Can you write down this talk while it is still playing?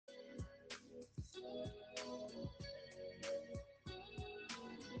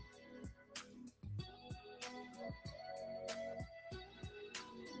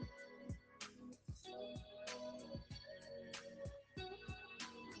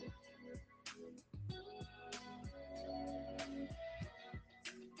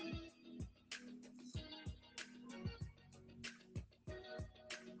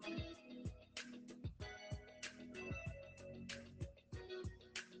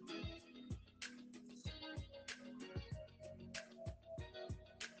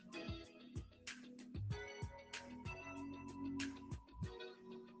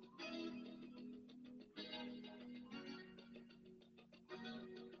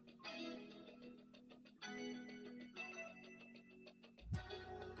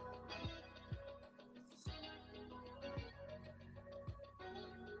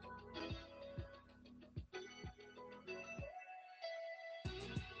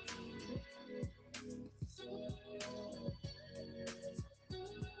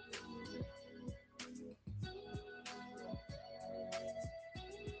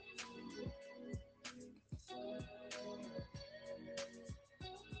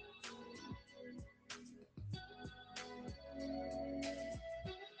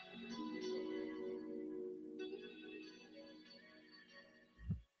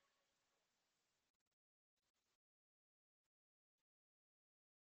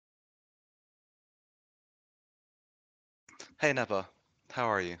Hey Nepa, how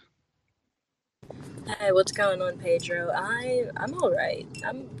are you? Hey, what's going on, Pedro? I'm all right.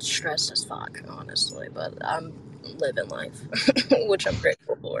 I'm stressed as fuck, honestly, but I'm living life, which I'm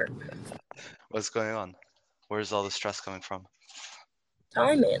grateful for. What's going on? Where's all the stress coming from?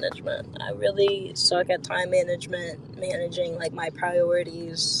 Time management. I really suck at time management, managing like my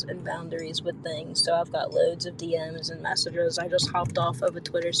priorities and boundaries with things. So I've got loads of DMs and messages. I just hopped off of a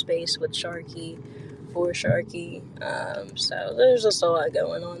Twitter space with Sharky for Sharky. So there's just a lot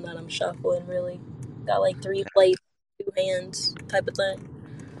going on that I'm shuffling. Really, got like three plates, two hands type of thing.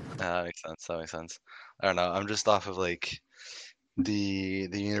 That makes sense. That makes sense. I don't know. I'm just off of like the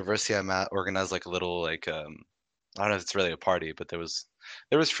university I'm at organized like a little like I don't know if it's really a party, but there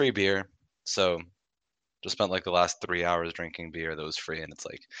was free beer. So just spent like the last 3 hours drinking beer that was free, and it's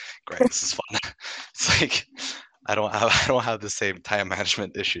like, great, this is fun. It's like I don't have the same time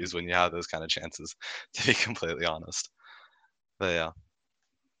management issues when you have those kind of chances, to be completely honest. But yeah,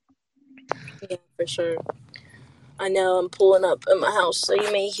 Yeah, for sure. I know I'm pulling up at my house, so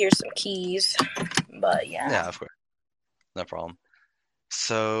you may hear some keys, but yeah. yeah, of course, no problem.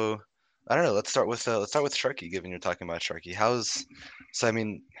 So I don't know. Let's start with Sharky. Given you're talking about Sharky, I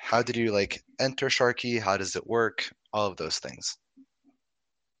mean, how did you like enter Sharky? How does it work? All of those things.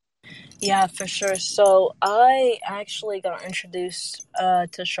 Yeah, for sure. So I actually got introduced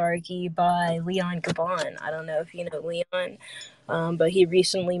to Sharky by Leon Gabon. I don't know if you know Leon, but he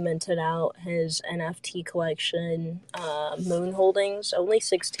recently minted out his NFT collection, Moon Holdings. Only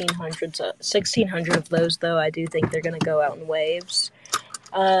 1,600 of those, though. I do think they're going to go out in waves.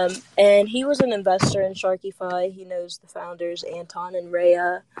 And he was an investor in Sharkify. He knows the founders, Anton and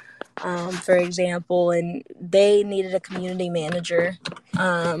Rhea, for example, and they needed a community manager.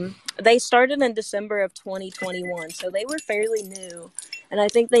 They started in December of 2021, so they were fairly new. And I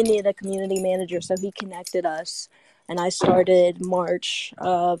think they needed a community manager, so he connected us. And I started March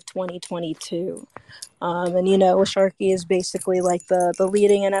of 2022. And you know, Sharky is basically like the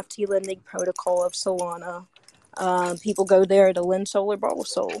leading NFT lending protocol of Solana. People go there to lend Solar Bubble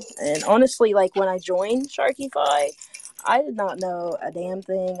Soul. And honestly, like when I joined Sharkify, I did not know a damn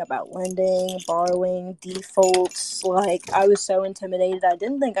thing about lending, borrowing, defaults. Like, I was so intimidated. I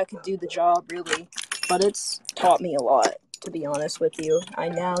didn't think I could do the job, really. But it's taught me a lot, to be honest with you. I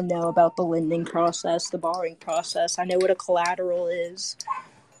now know about the lending process, the borrowing process. I know what a collateral is.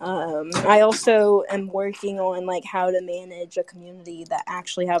 I also am working on like how to manage a community that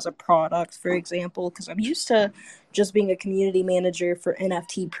actually has a product, for example, because I'm used to just being a community manager for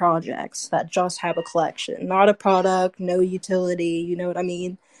NFT projects that just have a collection, not a product, no utility. You know what I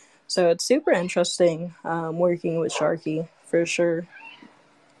mean? So it's super interesting working with Sharky for sure.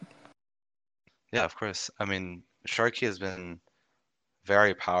 Yeah, of course. I mean, Sharky has been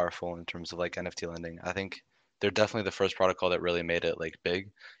very powerful in terms of like NFT lending. I think they're definitely the first protocol that really made it like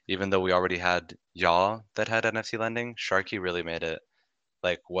big. Even though we already had Yaw that had NFT lending, Sharky really made it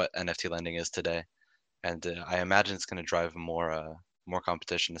like what NFT lending is today. And I imagine it's going to drive more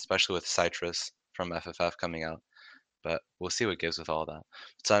competition, especially with Citrus from FFF coming out. But we'll see what gives with all that.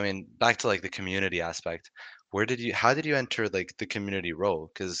 So I mean, back to like the community aspect. How did you enter like the community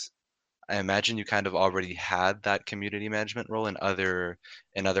role? Because I imagine you kind of already had that community management role in other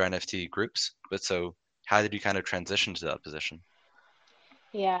NFT groups. But so how did you kind of transition to that position?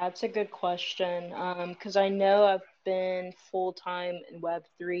 Yeah, it's a good question. Because I know I've been full time in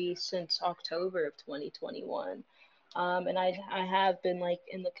Web3 since October of 2021. And I have been like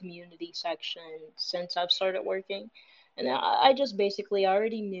in the community section since I've started working. And I just basically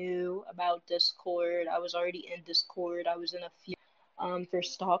already knew about Discord. I was already in Discord. I was in a few for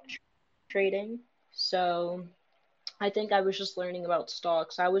stock trading. So I think I was just learning about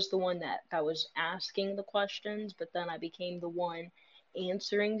stocks. I was the one that was asking the questions, but then I became the one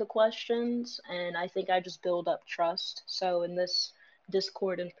answering the questions, and I think I just build up trust. So in this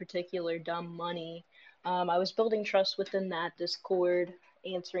Discord in particular, Dumb Money, I was building trust within that Discord,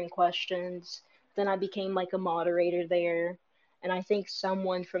 answering questions. Then I became like a moderator there, and I think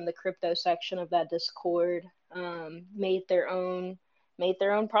someone from the crypto section of that Discord made their own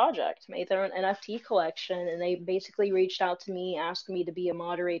project, made their own NFT collection, and they basically reached out to me, asked me to be a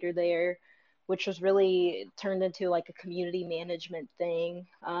moderator there, which was really turned into like a community management thing.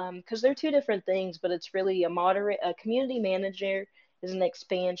 Because they're two different things, but it's really a community manager is an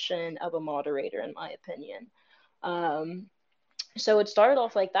expansion of a moderator, in my opinion. Um, so it started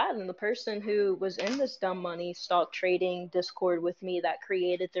off like that, and the person who was in this dumb money stock trading Discord with me that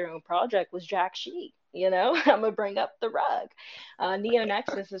created their own project was Jack Sheet. I'm gonna bring up the rug. Neo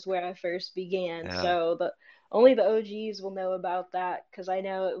Nexus is where I first began, Yeah. so the only the OGs will know about that because I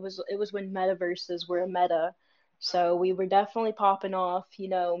know it was when metaverses were a meta, so we were definitely popping off.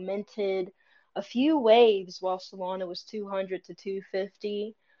 Minted a few waves while Solana was 200 to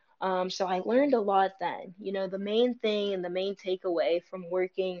 250. So I learned a lot then. The main thing and the main takeaway from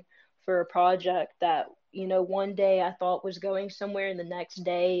working for a project that, one day I thought was going somewhere and the next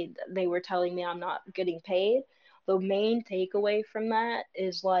day they were telling me I'm not getting paid. The main takeaway from that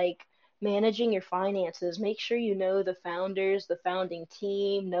is like managing your finances. Make sure you know the founders, the founding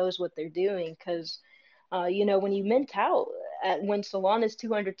team knows what they're doing because when you mint out when Solana is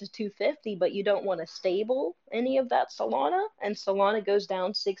 200 to 250, but you don't want to stable any of that Solana, and Solana goes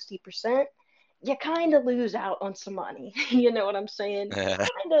down 60%, you kind of lose out on some money. You know what I'm saying? Yeah.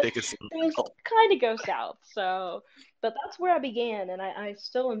 Kind of Take a slow things roll. kind of go south. So, but that's where I began, and I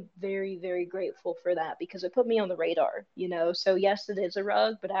still am very, very grateful for that because it put me on the radar. So yes, it is a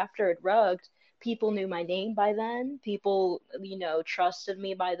rug, but after it rugged, people knew my name by then. People, trusted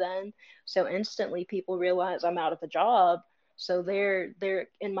me by then. So instantly, people realize I'm out of a job. So they're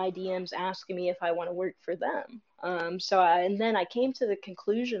in my DMs asking me if I want to work for them. And then I came to the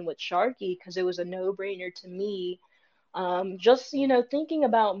conclusion with Sharky because it was a no brainer to me. Just thinking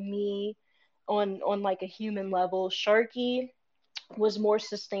about me on like a human level, Sharky was more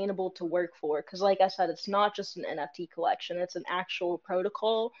sustainable to work for because like I said, it's not just an NFT collection, it's an actual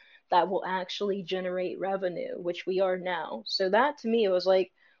protocol that will actually generate revenue, which we are now. So that to me, it was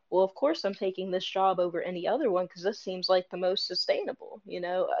like, well, of course I'm taking this job over any other one because this seems like the most sustainable.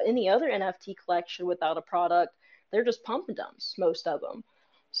 Any other NFT collection without a product, they're just pump and dumps, most of them.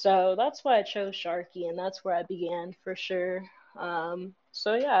 So that's why I chose Sharky, and that's where I began for sure.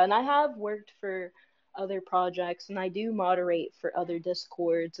 So yeah, and I have worked for other projects, and I do moderate for other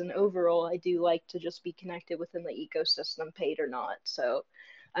discords, and overall I do like to just be connected within the ecosystem, paid or not. So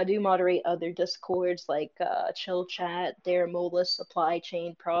I do moderate other discords like Chill Chat, Daramola's Supply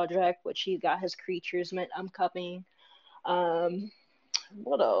Chain Project, which he got his creatures mint upcoming.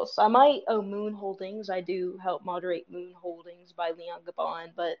 What else? I might Moon Holdings. I do help moderate Moon Holdings by Leon Gabon,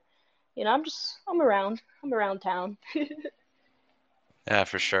 but I'm around town. Yeah,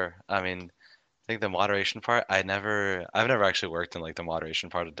 for sure. I mean, I think the moderation part, I've never actually worked in like the moderation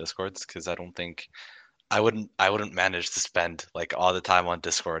part of Discords because I don't think I wouldn't manage to spend like all the time on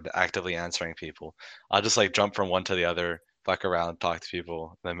Discord actively answering people. I'll just like jump from one to the other, fuck around, talk to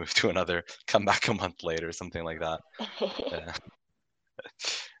people, then move to another, come back a month later, something like that. Yeah.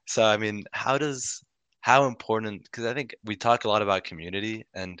 So I mean, how important, because I think we talk a lot about community,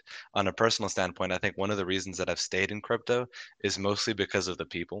 and on a personal standpoint, I think one of the reasons that I've stayed in crypto is mostly because of the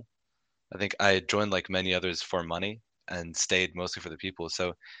people. I think I joined like many others for money and stayed mostly for the people.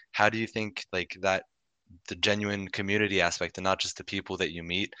 So how do you think like that the genuine community aspect and not just the people that you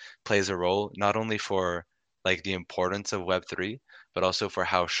meet plays a role not only for like the importance of Web3, but also for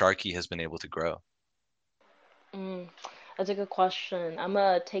how Sharky has been able to grow? Mm, that's a good question. I'm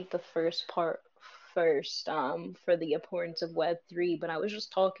gonna take the first part first, for the importance of Web3, but I was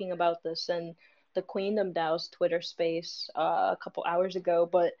just talking about this in the Queendom DAO's Twitter space a couple hours ago,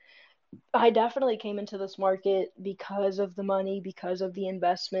 but I definitely came into this market because of the money, because of the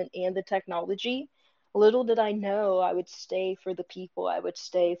investment and the technology. little did I know I would stay for the people, I would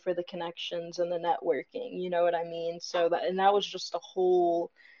stay for the connections and the networking, you know what I mean? So that, and that was just a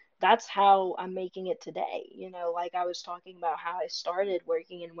whole, that's how I'm making it today. Like I was talking about how I started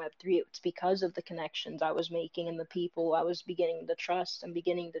working in Web3, it's because of the connections I was making and the people I was beginning to trust and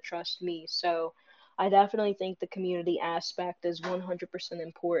beginning to trust me. So I definitely think the community aspect is 100%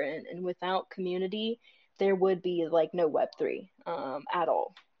 important. And without community, there would be like no Web3 at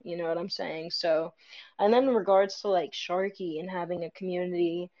all. You know what I'm saying? So, and then in regards to like Sharky and having a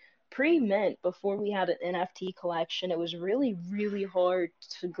community pre-mint before we had an NFT collection, it was really, really hard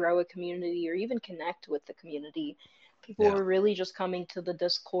to grow a community or even connect with the community. People Yeah, were really just coming to the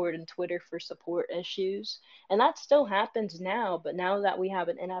Discord and Twitter for support issues. And that still happens now, but now that we have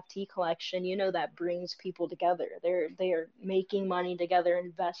an NFT collection, that brings people together. They're making money together,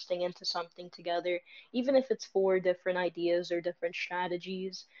 investing into something together, even if it's for different ideas or different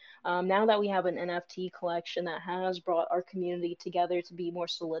strategies. Now that we have an NFT collection that has brought our community together to be more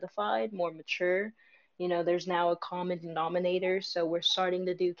solidified, more mature, there's now a common denominator. So we're starting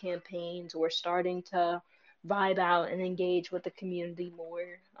to do campaigns. We're starting to vibe out and engage with the community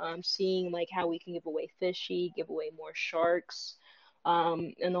more. Seeing like how we can give away fishy, give away more sharks,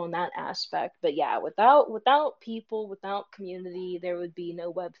 and on that aspect. But yeah, without people, without community, there would be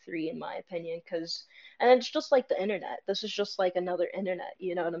no Web3 in my opinion. Because and it's just like the internet. This is just like another internet.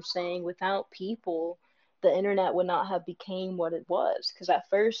 You know what I'm saying? Without people, the internet would not have became what it was. Because at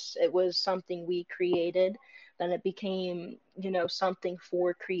first it was something we created, then it became something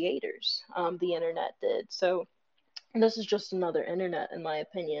for creators. The internet did so. This is just another internet in my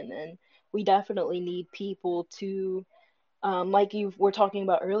opinion, and we definitely need people to like you were talking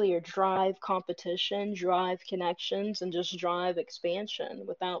about earlier, drive competition, drive connections, and just drive expansion.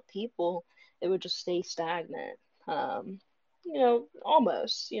 Without people, it would just stay stagnant.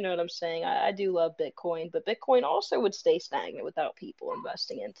 Almost. You know what I'm saying? I do love Bitcoin, but Bitcoin also would stay stagnant without people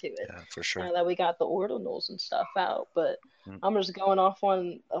investing into it. yeah, for sure. Now that we got the ordinals and stuff out, but Mm. I'm just going off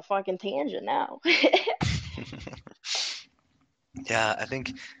on a fucking tangent now. Yeah, I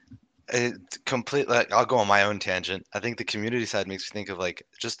think it complete like I'll go on my own tangent. I think the community side makes me think of like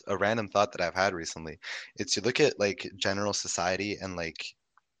just a random thought that I've had recently. It's you look at like general society and like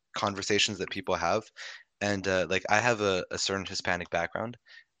conversations that people have, and like I have a certain Hispanic background,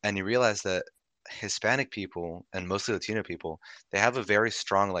 and you realize that Hispanic people and mostly Latino people, they have a very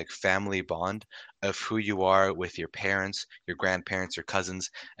strong like family bond of who you are with your parents, your grandparents, your cousins,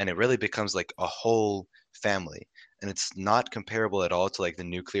 and it really becomes like a whole family. And it's not comparable at all to like the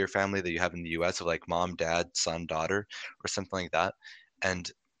nuclear family that you have in the US of like mom, dad, son, daughter, or something like that. And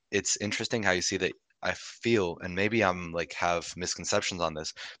it's interesting how you see that I feel, and maybe I'm like have misconceptions on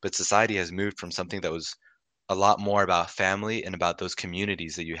this, but society has moved from something that was a lot more about family and about those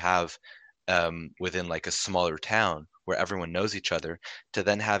communities that you have within like a smaller town where everyone knows each other, to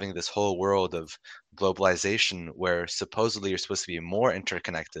then having this whole world of globalization where supposedly you're supposed to be more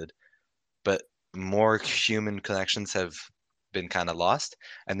interconnected, but more human connections have been kind of lost.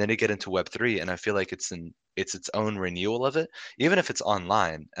 And then you get into Web3, and I feel like it's its own renewal of it, even if it's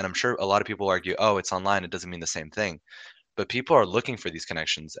online. And I'm sure a lot of people argue, oh, it's online, it doesn't mean the same thing. But people are looking for these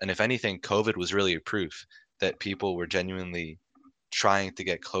connections. And if anything, COVID was really a proof that people were genuinely trying to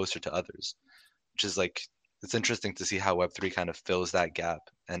get closer to others, which is like, it's interesting to see how Web3 kind of fills that gap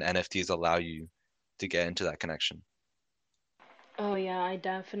and NFTs allow you to get into that connection. Oh yeah, I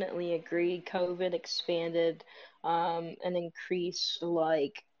definitely agree. COVID expanded and increased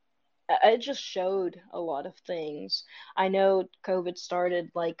like it just showed a lot of things. I know COVID started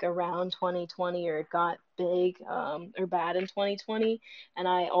like around 2020 or it got big or bad in 2020. And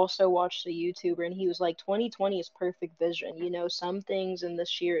I also watched a YouTuber and he was like, 2020 is perfect vision. Some things in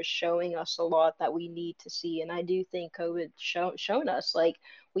this year is showing us a lot that we need to see. And I do think COVID shown us like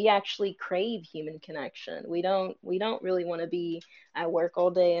we actually crave human connection. We don't really want to be at work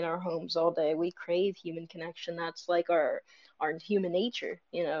all day in our homes all day. We crave human connection. That's like our human nature.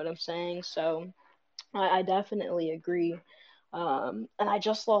 You know what I'm saying? So I definitely agree. And I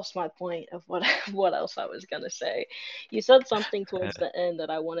just lost my point of what what else I was gonna say. You said something towards the end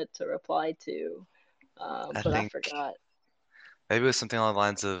that I wanted to reply to, I but I think forgot. maybe it was something along the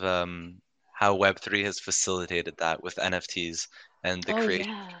lines of how Web3 has facilitated that with NFTs and the Oh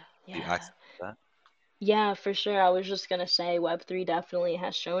creation yeah, of the yeah. access to that. Yeah, for sure. I was just gonna say Web3 definitely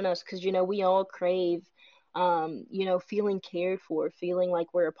has shown us because we all crave feeling cared for, feeling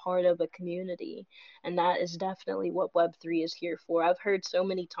like we're a part of a community. And that is definitely what Web3 is here for. I've heard so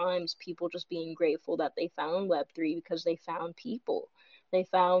many times people just being grateful that they found Web3 because they found people. They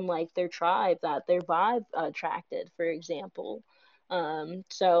found like their tribe that their vibe attracted, for example.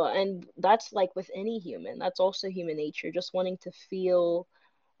 So, and that's like with any human, that's also human nature, just wanting to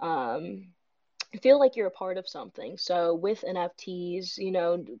um, feel like you're a part of something. So with NFTs,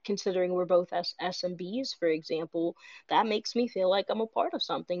 considering we're both SMBs, for example, that makes me feel like I'm a part of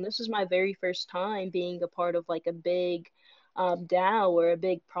something. This is my very first time being a part of like a big DAO or a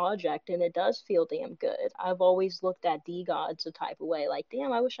big project, and it does feel damn good. I've always looked at DeGods a type of way, like,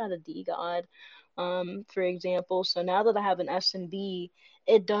 damn, I wish I had a DeGod, for example. So now that I have an SMB,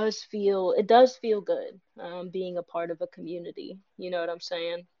 it does feel good, being a part of a community. You know what I'm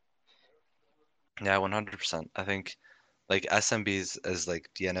saying? Yeah, 100%. I think like SMBs as like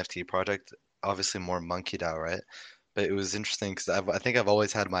the NFT project, obviously more monkeyed out, right? But it was interesting because I think I've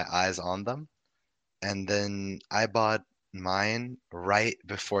always had my eyes on them, and then I bought mine right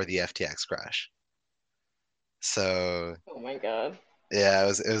before the FTX crash. So Oh my God. yeah, it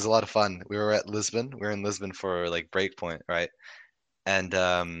was a lot of fun. We were at Lisbon. We were in Lisbon for like Breakpoint, right? And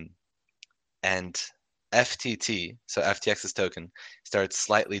and FTT, so FTX's token, started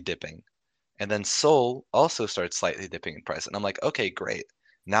slightly dipping. And then Sol also starts slightly dipping in price. And I'm like, okay, great.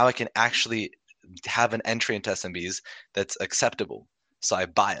 Now I can actually have an entry into SMBs that's acceptable. So I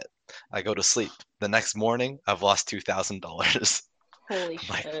buy it. I go to sleep. The next morning, I've lost $2,000. Holy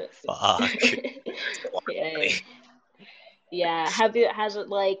I'm like, shit. fuck. There's a lot of Yeah. money. Yeah. Has it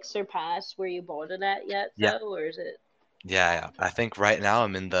like surpassed where you bought it at yet Yeah, though, or is it yeah, yeah. I think right now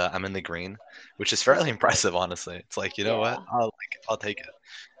I'm in the green, which is fairly okay? impressive, honestly. It's like, you know what? Yeah. I'll take it.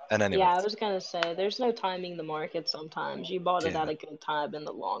 And Yeah, I anyways, was gonna say there's no timing the market sometimes. You bought it yeah. at a good time in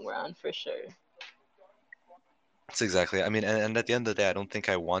the long run for sure. That's exactly. I mean, and at the end of the day, I don't think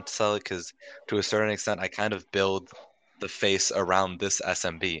I want to sell it because to a certain extent, I kind of build the face around this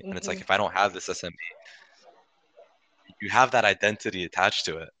SMB. And it's like, Hmm. if I don't have this SMB, you have that identity attached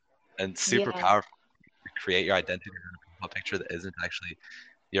to it. And it's super Yeah. powerful to create your identity around a profile picture that isn't actually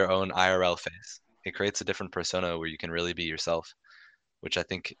your own IRL face. It creates a different persona where you can really be yourself, which I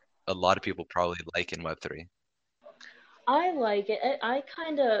think a lot of people probably like in Web3. I like it.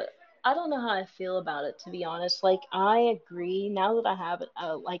 I don't know how I feel about it, to be honest. Like, I agree. Now that I have it,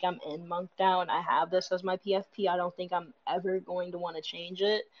 like, I'm in Monk now and I have this as my PFP, I don't think I'm ever going to want to change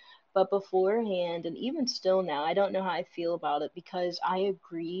it. But beforehand, and even still now, I don't know how I feel about it because I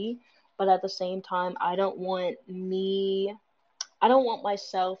agree. But at the same time, I don't want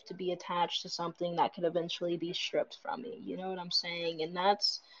myself to be attached to something that could eventually be stripped from me. You know what I'm saying? And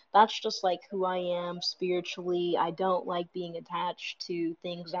that's just like who I am spiritually. I don't like being attached to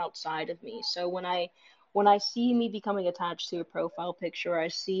things outside of me. So when I see me becoming attached to a profile picture, I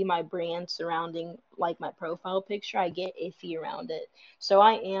see my brand surrounding like my profile picture, I get iffy around it. So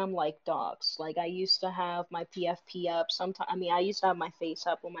I am like dogs. Like I used to have my PFP up. Sometimes I mean I used to have my face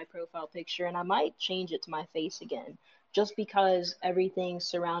up on my profile picture and I might change it to my face again just because everything's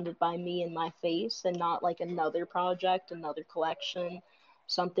surrounded by me and my face and not like another project, another collection,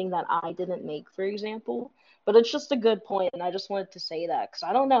 something that I didn't make, for example. But it's just a good point, and I just wanted to say that because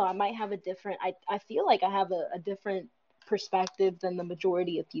I don't know, I might have a different, I feel like I have a different perspective than the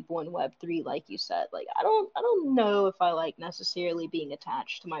majority of people in Web3, like you said. Like I don't know if I like necessarily being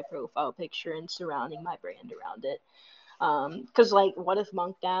attached to my profile picture and surrounding my brand around it. Because like, what if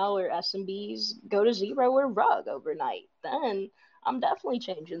Monk Dow or SMBs go to zero or rug overnight? Then I'm definitely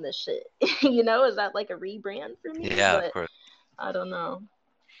changing this shit. Is that like a rebrand for me? Yeah, of But course. I don't know.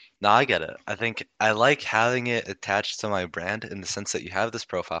 No, I get it. I think I like having it attached to my brand in the sense that you have this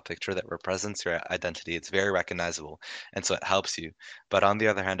profile picture that represents your identity. It's very recognizable, and so it helps you. But on the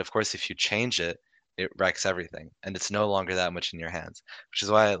other hand, of course, if you change it, it wrecks everything, and it's no longer that much in your hands. Which is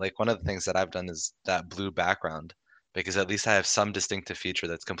why, like, one of the things that I've done is that blue background, because at least I have some distinctive feature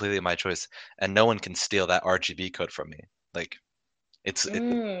that's completely my choice, and no one can steal that RGB code from me. Like, it's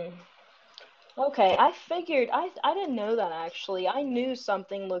Mm. Okay, I didn't know that actually. I knew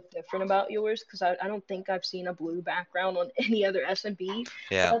something looked different about yours because I don't think I've seen a blue background on any other SMB,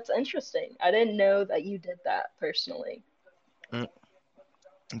 but yeah. that's interesting. I didn't know that you did that personally, Mm.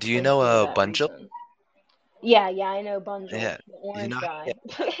 Do you like know for that Bungie? reason. Yeah, yeah, I know Bungle, Yeah. the You orange know, yeah, guy.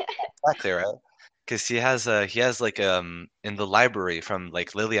 exactly right. Because he has like in the library from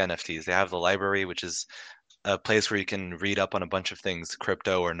like Lily NFTs, they have the library, which is a place where you can read up on a bunch of things,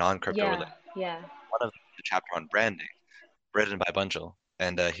 crypto or non-crypto Yeah, related. yeah. One of them is a chapter on branding, written by Bungle,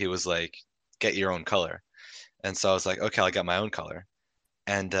 and he was like, "Get your own color." And so I was like, "Okay, I'll get my own color."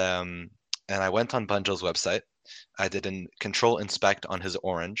 And I went on Bungle's website. I did an control inspect on his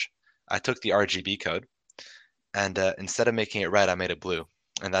orange. I took the RGB code, and instead of making it red, I made it blue,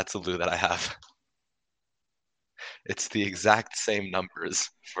 and that's the blue that I have. It's the exact same numbers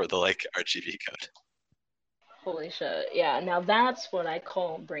for the like RGB code. Holy shit. Yeah, now that's what I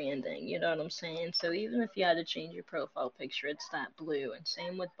call branding, you know what I'm saying? So even if you had to change your profile picture, it's that blue, and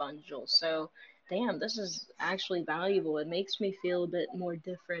same with Bungle. So, damn, this is actually valuable. It makes me feel a bit more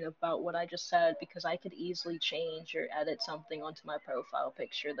different about what I just said because I could easily change or edit something onto my profile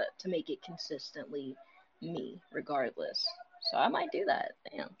picture that to make it consistently me, regardless. So I might do that.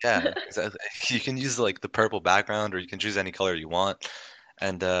 Damn. Yeah, exactly. You can use like the purple background, or you can choose any color you want.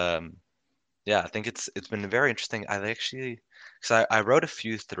 And yeah, I think it's been very interesting. I've actually, because I wrote a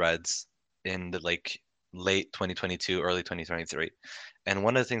few threads in the like late 2022, early 2023, and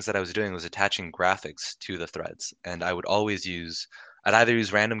one of the things that I was doing was attaching graphics to the threads, and I would always use, I'd either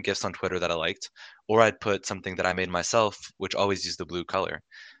use random GIFs on Twitter that I liked, or I'd put something that I made myself, which always used the blue color.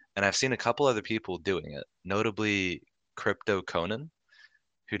 And I've seen a couple other people doing it, notably Crypto Conan,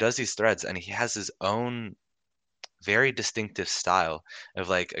 who does these threads, and he has his own very distinctive style of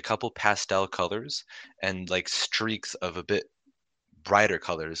like a couple pastel colors and like streaks of a bit brighter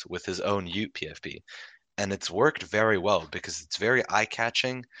colors with his own Ute PFP. And it's worked very well because it's very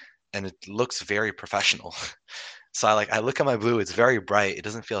eye-catching and it looks very professional. So I look at my blue, it's very bright. It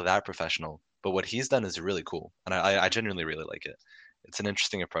doesn't feel that professional, but what he's done is really cool, and I genuinely really like it. It's an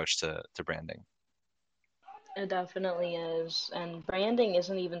interesting approach to branding. It definitely is. And branding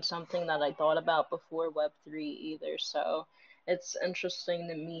isn't even something that I thought about before Web3 either. So it's interesting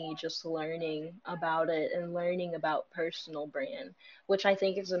to me just learning about it and learning about personal brand, which I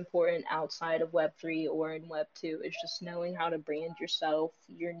think is important outside of Web3 or in Web2, is just knowing how to brand yourself,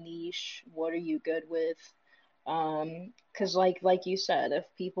 your niche, what are you good with. Cause like you said, if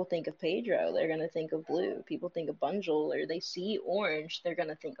people think of Pedro, they're gonna think of blue. People think of Bungle or they see orange, they're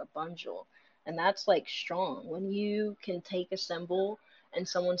gonna think of Bungle. And that's like strong. When you can take a symbol and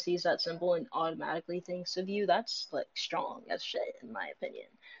someone sees that symbol and automatically thinks of you, that's like strong as shit in my opinion.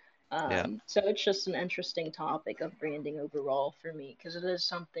 Yeah. So it's just an interesting topic of branding overall for me because it is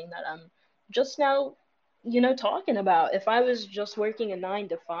something that I'm just now, talking about. If I was just working a 9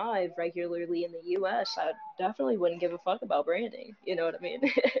 to 5 regularly in the US, I definitely wouldn't give a fuck about branding. You know what I mean?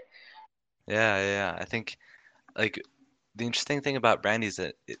 Yeah. I think like the interesting thing about branding is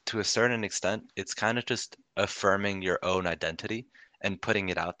that to a certain extent, it's kind of just affirming your own identity and putting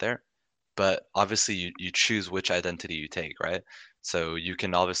it out there. But obviously, you choose which identity you take, right? So you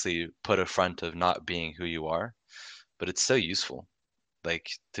can obviously put a front of not being who you are, but it's so useful, like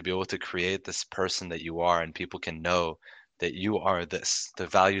to be able to create this person that you are, and people can know that you are this. The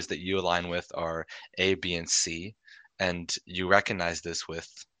values that you align with are A, B, and C, and you recognize this with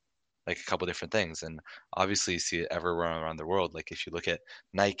like a couple different things. And obviously you see it everywhere around the world. Like if you look at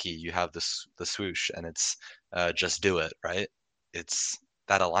Nike, you have this the swoosh, and it's just do it, right? It's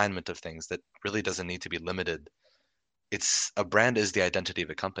that alignment of things that really doesn't need to be limited. It's a brand is the identity of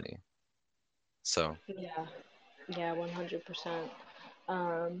a company. So Yeah, yeah, 100%.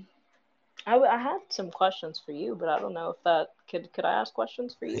 Um, I had some questions for you, but I don't know if that could I ask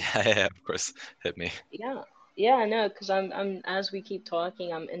questions for you? yeah, of course, hit me. Yeah. Yeah, no, because I'm as we keep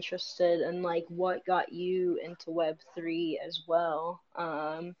talking, I'm interested in like what got you into Web3 as well.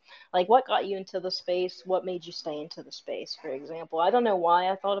 Like what got you into the space? What made you stay into the space, for example? I don't know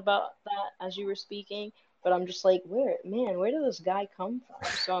why I thought about that as you were speaking, but I'm just like, where did this guy come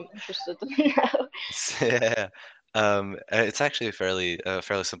from? So I'm interested to know. Yeah. It's actually a fairly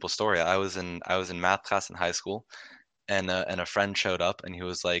simple story. I was in math class in high school, and a friend showed up, and he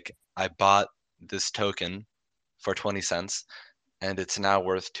was like, "I bought this token for 20 cents, and it's now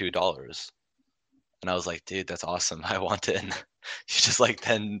worth $2." And I was like, "Dude, that's awesome. I want in." You just like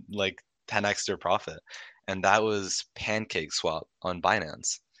 10 extra profit. And that was Pancake Swap on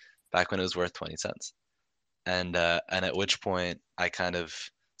Binance back when it was worth 20 cents. And at which point I kind of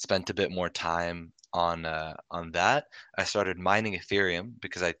spent a bit more time on that. I started mining Ethereum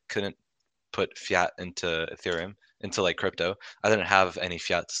because I couldn't put fiat into Ethereum, into like crypto. I didn't have any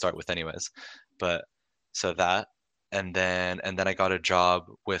fiat to start with anyways. But so that, and then I got a job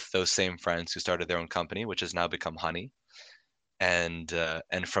with those same friends who started their own company, which has now become Honey. And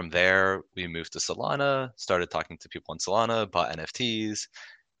from there we moved to Solana, started talking to people on Solana, bought NFTs,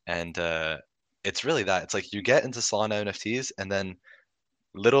 and it's really that. It's like you get into Solana NFTs, and then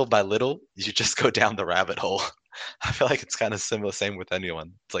little by little you just go down the rabbit hole. I feel like it's kind of similar, same with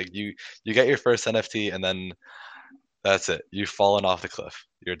anyone. It's like you get your first NFT, and then that's it. You've fallen off the cliff.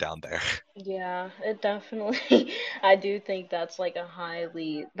 You're down there. Yeah, it definitely. I do think that's like a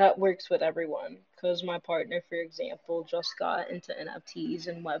highly that works with everyone. Because my partner, for example, just got into NFTs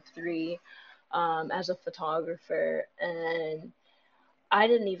and Web3 as a photographer, and I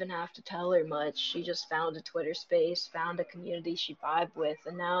didn't even have to tell her much. She just found a Twitter space, found a community she vibed with,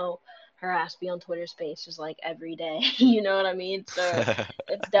 and now harass me on Twitter Spaces like every day. You know what I mean? So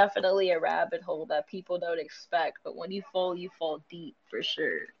it's definitely a rabbit hole that people don't expect. But when you fall deep for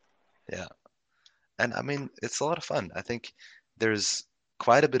sure. Yeah. And I mean, it's a lot of fun. I think there's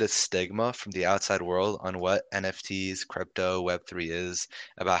quite a bit of stigma from the outside world on what NFTs, crypto, Web3 is,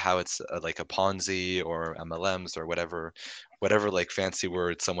 about how it's like a Ponzi or MLMs or whatever like fancy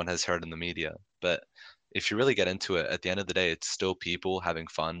word someone has heard in the media. But if you really get into it, at the end of the day, it's still people having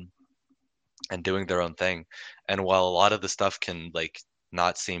fun and doing their own thing. And while a lot of the stuff can like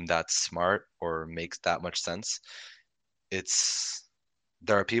not seem that smart or makes that much sense, it's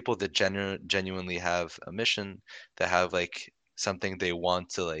there are people that genuinely have a mission, that have like something they want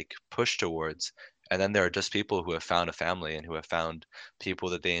to like push towards. And then there are just people who have found a family and who have found people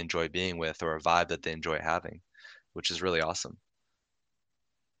that they enjoy being with or a vibe that they enjoy having, which is really awesome.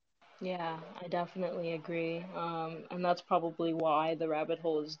 Yeah, I definitely agree. And that's probably why the rabbit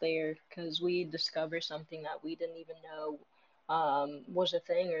hole is there, because we discover something that we didn't even know was a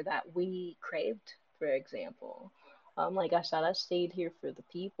thing or that we craved, for example. Like I said, I stayed here for the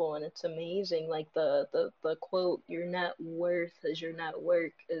people, and it's amazing. Like the quote, "Your net worth is your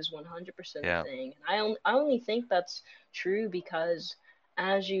network," is 100% a Yeah, thing. And I only think that's true because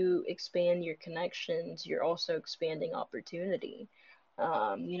as you expand your connections, you're also expanding opportunity.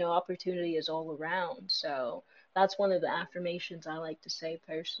 Opportunity is all around. So that's one of the affirmations I like to say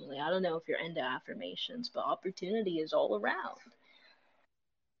personally. I don't know if you're into affirmations, but opportunity is all around.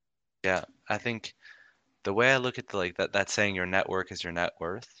 yeah. I think the way I look at the like that saying your network is your net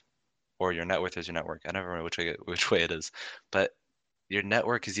worth, or your net worth is your network. I never remember which way it is, but your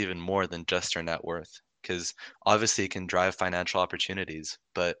network is even more than just your net worth because obviously it can drive financial opportunities,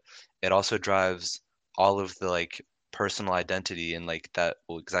 but it also drives all of the like personal identity and like that,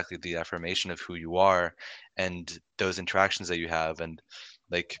 well, exactly the affirmation of who you are and those interactions that you have. And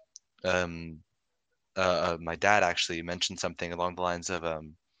like, um, my dad actually mentioned something along the lines of,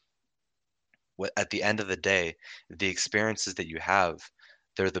 at the end of the day, the experiences that you have,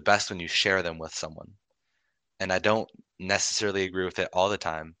 they're the best when you share them with someone. And I don't necessarily agree with it all the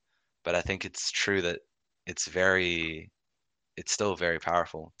time, but I think it's true that it's very, it's still very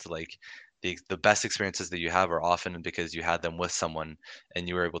powerful to like the best experiences that you have are often because you had them with someone and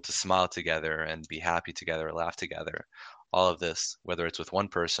you were able to smile together and be happy together, laugh together. All of this, whether it's with one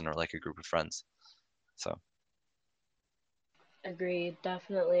person or like a group of friends. So Agreed,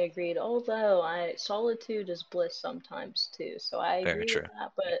 definitely agreed. Although I solitude is bliss sometimes too, so I very agree true. with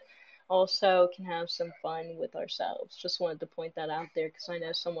that, but also can have some fun with ourselves. Just wanted to point that out there because I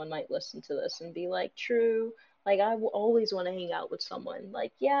know someone might listen to this and be like, "True, like always want to hang out with someone."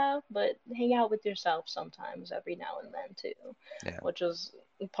 Like, yeah, but hang out with yourself sometimes every now and then too, Yeah. which is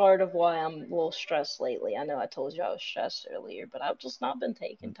part of why I'm a little stressed lately. I know I told you I was stressed earlier, but I've just not been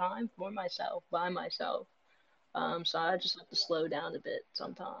taking time for myself by myself. So I just have to slow down a bit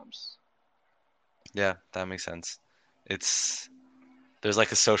sometimes. Yeah, that makes sense. It's there's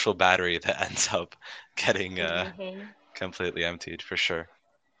like a social battery that ends up getting Mm-hmm. completely emptied for sure.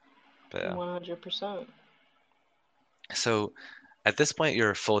 But yeah. 100%. So at this point,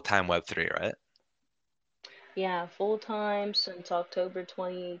 you're full-time Web3, right? Yeah, full time since October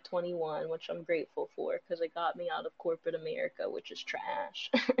 2021, which I'm grateful for because it got me out of corporate America, which is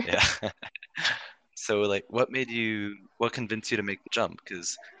trash. Yeah. So like what convinced you to make the jump?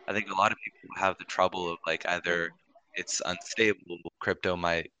 Because I think a lot of people have the trouble of like either it's unstable, crypto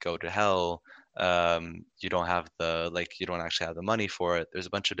might go to hell, you don't have the like you don't actually have the money for it. There's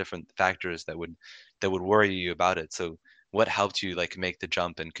a bunch of different factors that would worry you about it. So what helped you like make the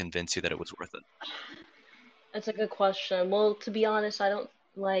jump and convince you that it was worth it? That's a good question. Well, to be honest, I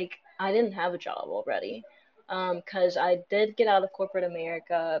didn't have a job already. 'Cause I did get out of corporate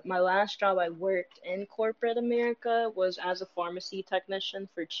America. My last job I worked in corporate America was as a pharmacy technician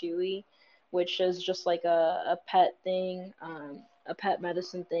for Chewy, which is just like a pet thing, a pet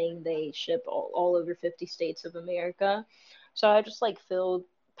medicine thing. They ship all over 50 states of America. So I just like filled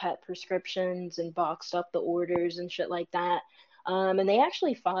pet prescriptions and boxed up the orders and shit like that. And they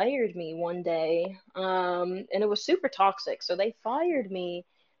actually fired me one day, and it was super toxic. So they fired me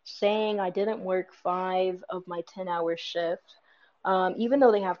saying I didn't work 5 of my 10-hour shift, even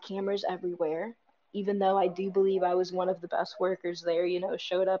though they have cameras everywhere. Even though I do believe I was one of the best workers there,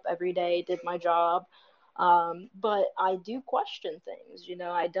 showed up every day, did my job. But I do question things,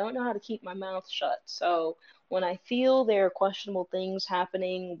 I don't know how to keep my mouth shut. So when I feel there are questionable things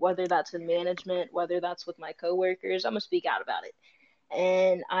happening, whether that's in management, whether that's with my coworkers, I'm gonna speak out about it.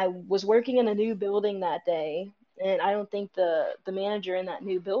 And I was working in a new building that day, and I don't think the manager in that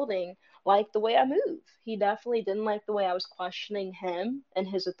new building like the way I move. He definitely didn't like the way I was questioning him and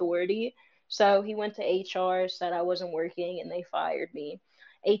his authority. So he went to HR, said I wasn't working, and they fired me.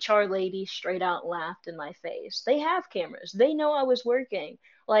 HR lady straight out laughed in my face. They have cameras. They know I was working.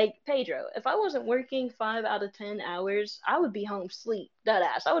 Like, Pedro, if I wasn't working 5 out of 10 hours, I would be home sleep. Dead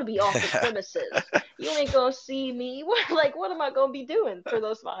ass. I would be off the Yeah. premises. You ain't gonna see me. Like, what am I gonna be doing for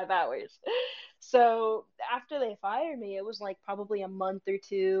those 5 hours? So after they fired me, it was like probably a month or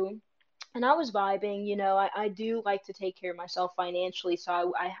two, and I was vibing. I do like to take care of myself financially,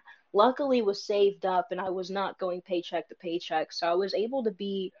 so I luckily was saved up and I was not going paycheck to paycheck, so I was able to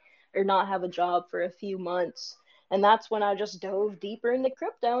be or not have a job for a few months. And that's when I just dove deeper into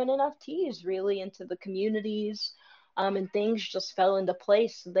crypto and NFTs, really into the communities. And things just fell into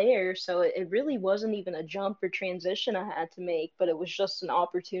place there. So it really wasn't even a jump or transition I had to make, but it was just an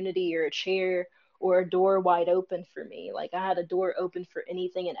opportunity or a chair or a door wide open for me. Like I had a door open for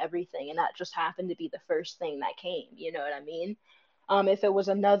anything and everything, and that just happened to be the first thing that came. You know what I mean? If it was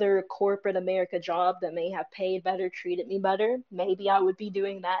another corporate America job that may have paid better, treated me better, maybe I would be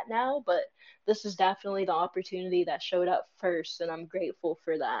doing that now. But this is definitely the opportunity that showed up first, and I'm grateful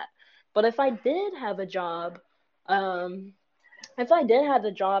for that. But um, if I did have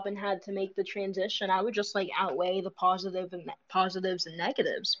a job and had to make the transition, I would just like outweigh the positives and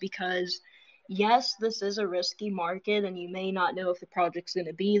negatives, because yes, this is a risky market and you may not know if the project's going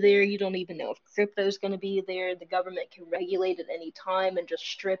to be there. You don't even know if crypto's going to be there. The government can regulate at any time and just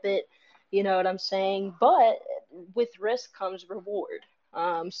strip it. You know what I'm saying? But with risk comes reward.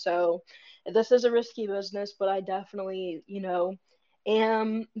 So this is a risky business, but I definitely,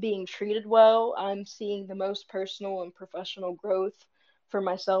 am being treated well. I'm seeing the most personal and professional growth for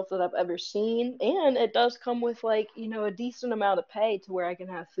myself that I've ever seen. And it does come with, like, a decent amount of pay to where I can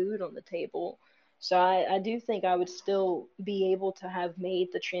have food on the table. So I do think I would still be able to have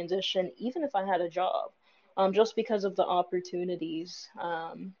made the transition even if I had a job, just because of the opportunities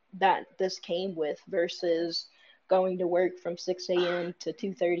that this came with versus going to work from 6 a.m. to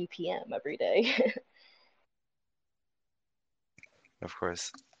 2:30 p.m. every day. Of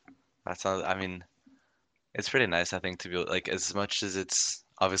course. That sounds, I mean, it's pretty nice, I think, to be like, as much as it's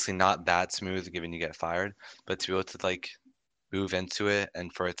obviously not that smooth given you get fired, but to be able to like move into it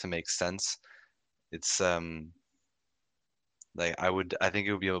and for it to make sense, it's like I think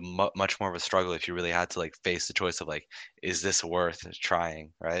it would be a mu much more of a struggle if you really had to like face the choice of like, is this worth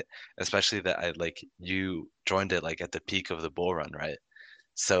trying, right? Especially that I like you joined it like at the peak of the bull run, right?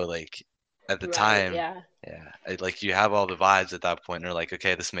 So like at the Right, time, yeah. yeah, like you have all the vibes at that point, and you're like,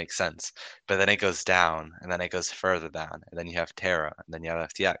 okay, this makes sense. But then it goes down, and then it goes further down, and then you have Terra, and then you have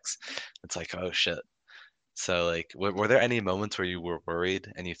FTX. It's like, oh shit. So like, were there any moments where you were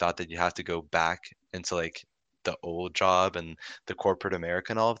worried and you thought that you have to go back into like the old job and the corporate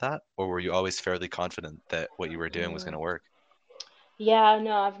America and all of that, or were you always fairly confident that what you were doing was going Mm. to work? Yeah,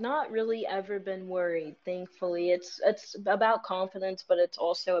 no, I've not really ever been worried, thankfully. It's about confidence, but it's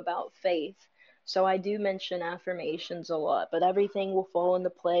also about faith. So I do mention affirmations a lot, but everything will fall into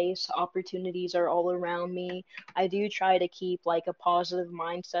place. Opportunities are all around me. I do try to keep like a positive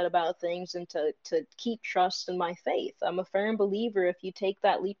mindset about things and to keep trust in my faith. I'm a firm believer if you take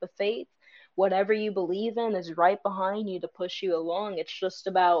that leap of faith, whatever you believe in is right behind you to push you along. It's just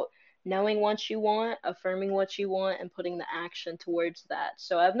about knowing what you want, affirming what you want, and putting the action towards that.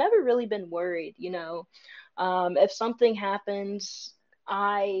 So I've never really been worried. If something happens,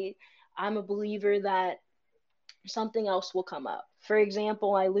 I I'm a believer that something else will come up. For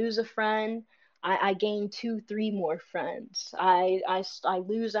example, I lose a friend, I gain two, three more friends. I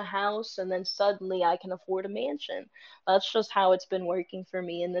lose a house, and then suddenly I can afford a mansion. That's just how it's been working for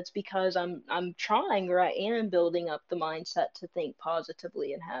me, and that's because I'm trying, or I am building up the mindset to think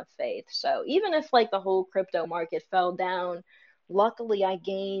positively and have faith. So even if like the whole crypto market fell down, luckily I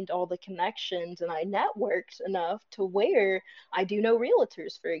gained all the connections and I networked enough to where I do know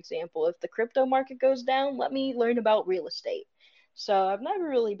realtors, for example. If the crypto market goes down, let me learn about real estate. So I've never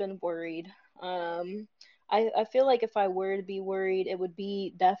really been worried. I feel like if I were to be worried, it would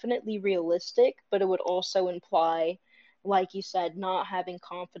be definitely realistic, but it would also imply, like you said, not having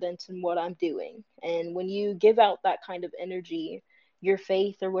confidence in what I'm doing. And when you give out that kind of energy, your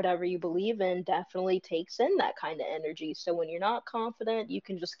faith or whatever you believe in definitely takes in that kind of energy. So when you're not confident, you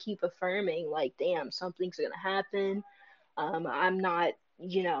can just keep affirming, like, damn, something's going to happen. I'm not,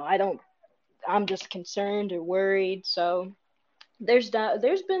 I don't, I'm just concerned or worried. So there's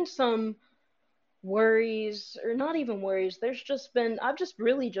been some worries, or not even worries. I've just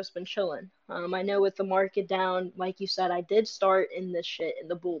really just been chilling. I know with the market down, like you said, I did start in this shit in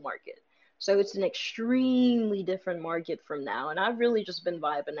the bull market. So it's an extremely different market from now. And I've really just been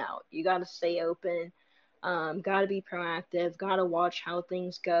vibing out. You got to stay open, got to be proactive, got to watch how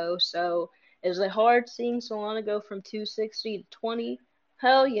things go. So is it hard seeing Solana go from 260 to 20?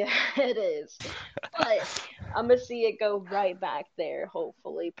 Hell yeah, it is. But I'm gonna see it go right back there,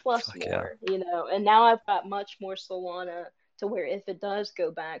 hopefully, plus Fuck yeah. more, And now I've got much more Solana to where if it does go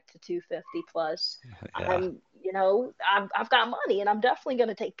back to 250 plus, Yeah, I've got money and I'm definitely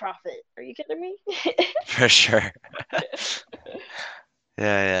gonna take profit. Are you kidding me? for sure.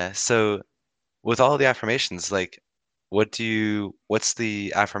 Yeah, yeah. So with all the affirmations, like what's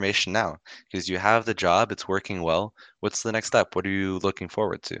the affirmation now? Because you have the job, it's working well. What's the next step? What are you looking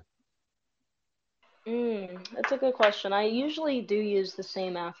forward to? That's a good question. I usually do use the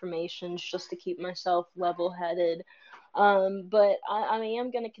same affirmations just to keep myself level-headed. But I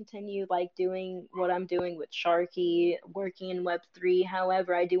am gonna continue like doing what I'm doing with Sharky, working in Web3.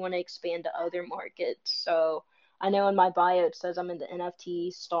 However, I do want to expand to other markets. So I know in my bio it says I'm into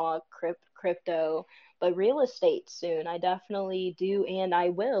NFT, stock, crypto, but real estate soon. I definitely do, and I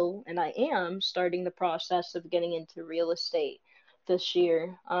will, and I am starting the process of getting into real estate this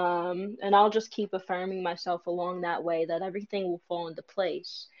year. And I'll just keep affirming myself along that way that everything will fall into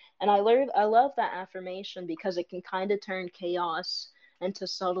place. And I love that affirmation because it can kind of turn chaos into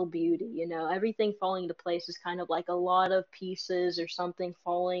subtle beauty. Everything falling into place is kind of like a lot of pieces or something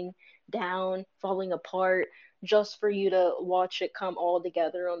falling down, falling apart, just for you to watch it come all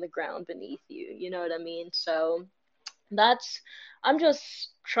together on the ground beneath you. You know what I mean? So that's I'm just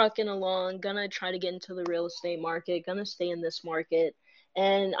trucking along, gonna try to get into the real estate market, gonna stay in this market.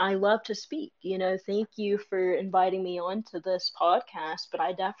 And I love to speak. Thank you for inviting me on to this podcast, but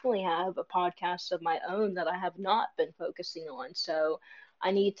I definitely have a podcast of my own that I have not been focusing on. So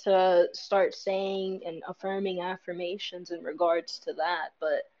I need to start saying and affirming affirmations in regards to that.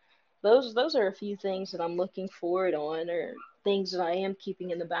 But those are a few things that I'm looking forward on, or things that I am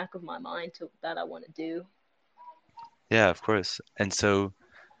keeping in the back of my mind that I want to do. Yeah, of course. And so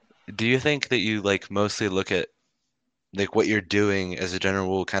do you think that you like mostly look at like what you're doing as a general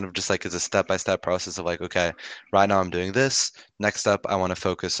rule, kind of just like as a step-by-step process of like, okay, right now I'm doing this. Next up, I want to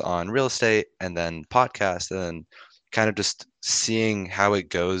focus on real estate and then podcast and then kind of just seeing how it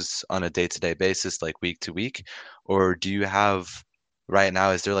goes on a day-to-day basis, like week to week? Or do you have right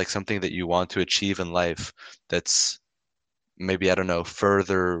now, is there like something that you want to achieve in life that's maybe, I don't know,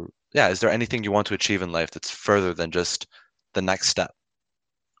 further? Yeah, is there anything you want to achieve in life that's further than just the next step?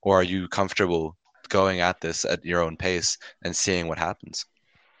 Or are you comfortable going at this at your own pace and seeing what happens?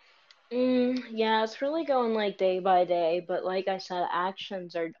 Yeah, it's really going like day by day, but like I said,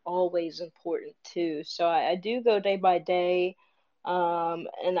 actions are always important too. So I do go day by day,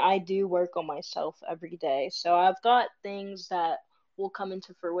 and I do work on myself every day. So I've got things that will come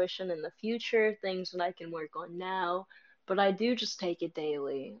into fruition in the future, things that I can work on now, but I do just take it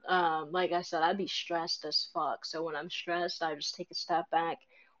daily. Like I said, I'd be stressed as fuck. So when I'm stressed, I just take a step back,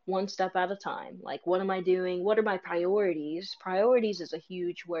 one step at a time. Like, what am I doing? What are my priorities? Priorities is a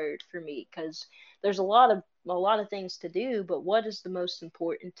huge word for me because there's a lot of things to do, but what is the most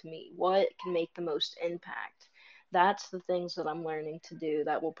important to me? What can make the most impact? That's the things that I'm learning to do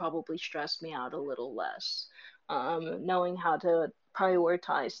that will probably stress me out a little less. Knowing how to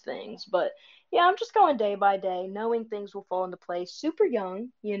prioritize things, but yeah, I'm just going day by day, knowing things will fall into place. Super young,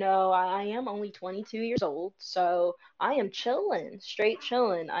 I am only 22 years old, so I am chilling, straight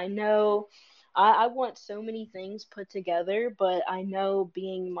chilling. I know I want so many things put together, but I know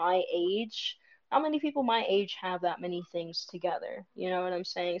being my age, not many people my age have that many things together. You know what I'm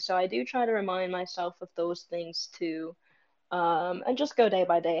saying? So I do try to remind myself of those things too. And just go day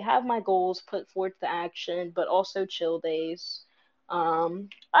by day. Have my goals, put forth the action, but also chill days.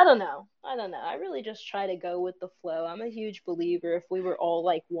 I don't know. I don't know. I really just try to go with the flow. I'm a huge believer if we were all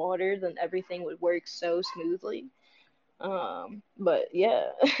like water, then everything would work so smoothly. But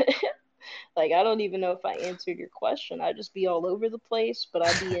yeah, like I don't even know if I answered your question. I'd just be all over the place, but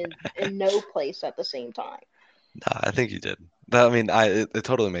I'd be in no place at the same time. No, I think you did. I mean, it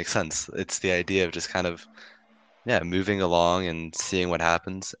totally makes sense. It's the idea of just kind of, yeah, moving along and seeing what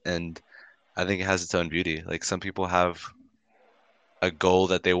happens. And I think it has its own beauty. Like some people have a goal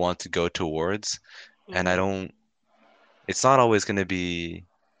that they want to go towards, and I Hmm. don't, it's not always going to be,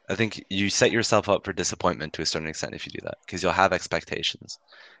 I think you set yourself up for disappointment to a certain extent if you do that, because you'll have expectations.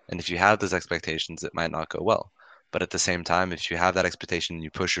 And if you have those expectations, it might not go well. But at the same time, if you have that expectation and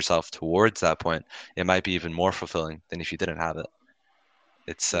you push yourself towards that point, it might be even more fulfilling than if you didn't have it.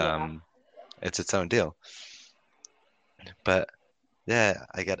 It's Yeah. um it's its own deal. But yeah,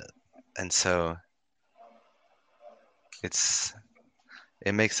 I get it. And so it's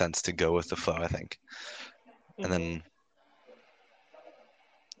it makes sense to go with the flow, I think. And Hmm. then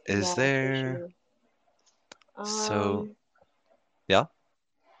is Yeah, for there sure. so Um, yeah?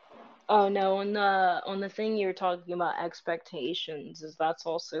 Oh no, on the thing you were talking about expectations, is that's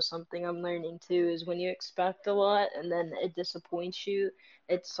also something I'm learning too, is when you expect a lot and then it disappoints you,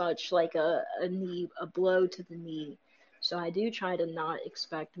 it's such like a blow to the knee. So I do try to not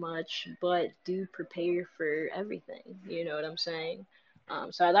expect much, but do prepare for everything. You know what I'm saying?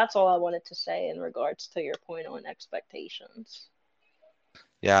 So that's all I wanted to say in regards to your point on expectations.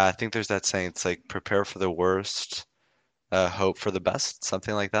 Yeah, I think there's that saying, it's like prepare for the worst, hope for the best,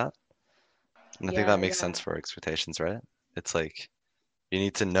 something like that. And I think that Yeah, makes yeah. sense for expectations, right? It's like you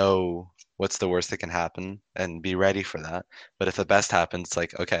need to know what's the worst that can happen and be ready for that. But if the best happens, it's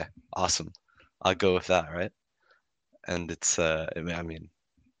like, okay, awesome. I'll go with that, right? And I mean,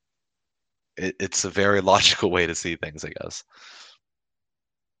 it's a very logical way to see things, I guess.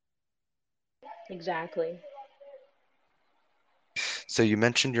 Exactly. So you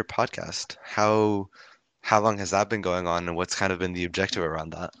mentioned your podcast. How long has that been going on, and what's kind of been the objective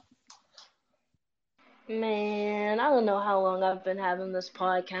around that? Man, I don't know how long I've been having this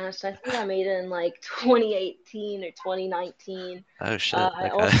podcast. I think I made it in like 2018 or 2019. Oh shit. Uh, I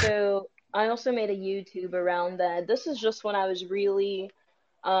Okay. also I also made a YouTube around that. This is just when I was really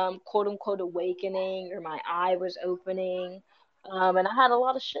quote unquote awakening, or my eye was opening. And I had a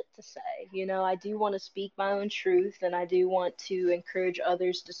lot of shit to say. You know, I do want to speak my own truth, and I do want to encourage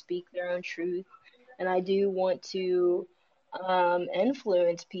others to speak their own truth, and I do want to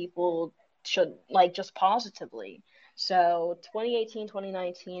influence people, should like just positively. So 2018,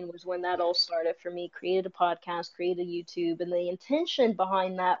 2019 was when that all started for me. Created a podcast, created YouTube, and the intention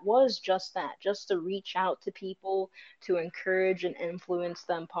behind that was just that, just to reach out to people, to encourage and influence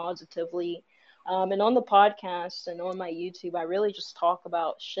them positively. And on the podcast and on my YouTube, I really just talk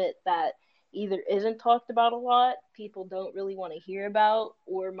about shit that either isn't talked about a lot, people don't really want to hear about,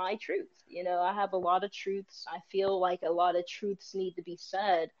 or my truth. You know, I have a lot of truths. I feel like a lot of truths need to be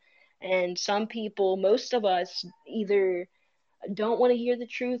said. And some people, most of us, either don't want to hear the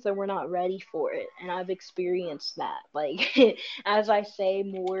truth or we're not ready for it. And I've experienced that. Like as I say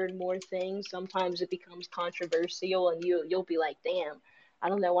more and more things, sometimes it becomes controversial and you'll be like, "Damn, I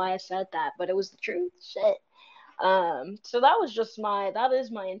don't know why I said that, but it was the truth." Shit. So that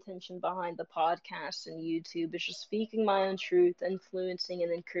is my intention behind the podcast and YouTube, is just speaking my own truth, influencing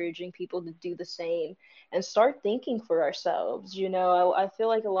and encouraging people to do the same and start thinking for ourselves. You know, I feel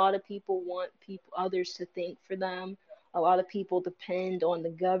like a lot of people want others to think for them. A lot of people depend on the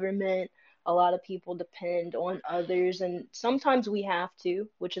government. A lot of people depend on others, and sometimes we have to,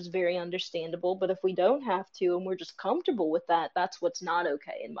 which is very understandable. But if we don't have to and we're just comfortable with that, that's what's not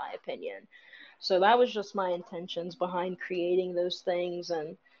okay, in my opinion. So that was just my intentions behind creating those things,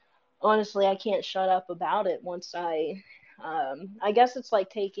 and honestly, I can't shut up about it once I guess it's like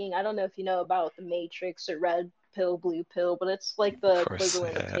taking, I don't know if you know about the Matrix or red pill, blue pill, but it's like Of the course.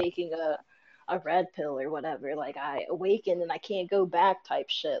 equivalent of Yeah, taking a red pill or whatever. Like I awaken and I can't go back type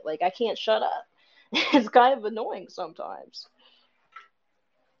shit. Like I can't shut up. It's kind of annoying sometimes.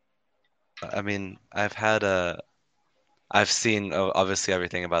 yeah. I mean, I've seen obviously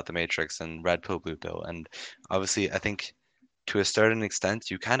everything about the Matrix and red pill, blue pill, and obviously I think to a certain extent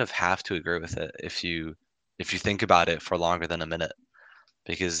you kind of have to agree with it if you think about it for longer than a minute,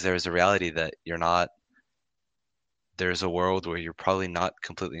 because there's a reality that there's a world where you're probably not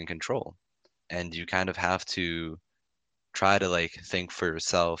completely in control, and you kind of have to try to like think for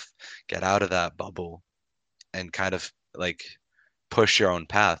yourself, get out of that bubble, and kind of like push your own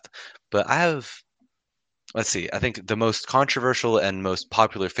path. But let's see, I think the most controversial and most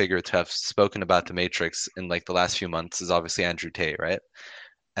popular figure to have spoken about the Matrix in like the last few months is obviously Andrew Tate, right?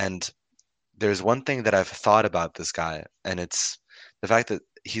 And there's one thing that I've thought about this guy, and it's the fact that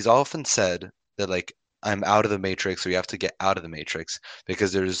he's often said that like I'm out of the Matrix, or you have to get out of the Matrix,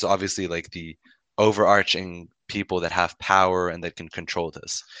 because there's obviously like the overarching people that have power and that can control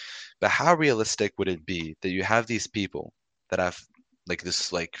this. But how realistic would it be that you have these people that have like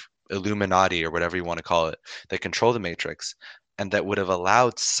this like Illuminati or whatever you want to call it, that control the Matrix, and that would have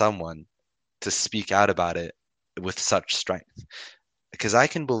allowed someone to speak out about it with such strength? Because I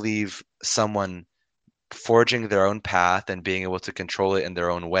can believe someone forging their own path and being able to control it in their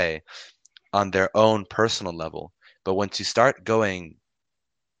own way on their own personal level. But once you start going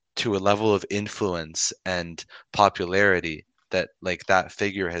to a level of influence and popularity that like that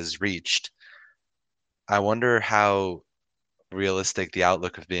figure has reached, I wonder how realistic the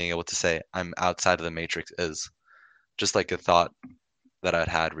outlook of being able to say I'm outside of the matrix is. Just like a thought that I'd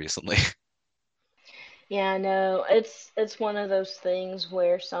had recently. Yeah, no, it's one of those things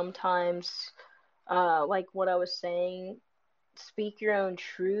where sometimes, like what I was saying, speak your own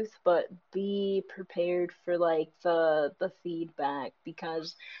truth, but be prepared for like the feedback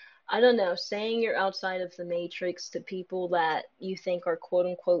because I don't know, saying you're outside of the matrix to people that you think are quote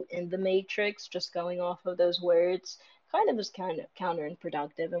unquote in the matrix, just going off of those words, kind of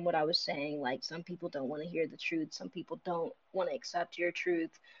counterproductive. And what I was saying, like some people don't want to hear the truth, some people don't want to accept your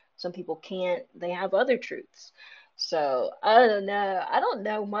truth, some people can't, they have other truths. So I don't know. I don't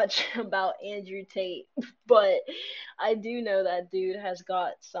know much about Andrew Tate, but I do know that dude has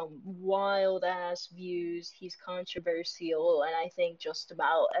got some wild ass views. He's controversial, and I think just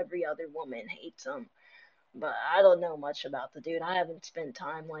about every other woman hates him. But I don't know much about the dude. I haven't spent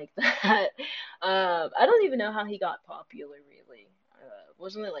time like that. I don't even know how he got popular, really.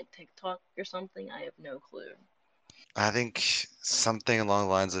 Wasn't it like TikTok or something? I have no clue. I think something along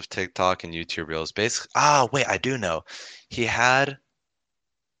the lines of TikTok and YouTube Reels. Basically, ah, wait, I do know. He had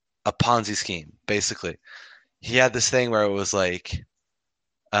a Ponzi scheme, basically. He had this thing where it was like,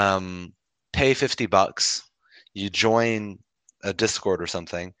 um, pay $50, you join a Discord or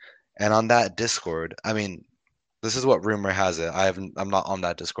something, and on that Discord, I mean, this is what rumor has it. I'm not on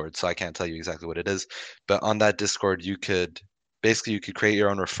that Discord, so I can't tell you exactly what it is. But on that Discord, you could create your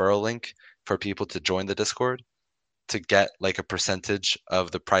own referral link for people to join the Discord to get like a percentage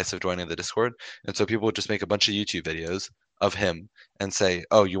of the price of joining the Discord. And so people would just make a bunch of YouTube videos of him and say,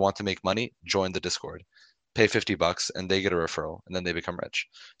 "Oh, you want to make money? Join the Discord. Pay $50 and they get a referral and then they become rich."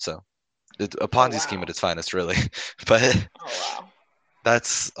 So it's a Oh Ponzi scheme at wow. its finest, really. But Oh wow.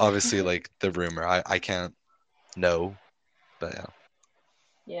 that's obviously like the rumor. I can't know, but yeah.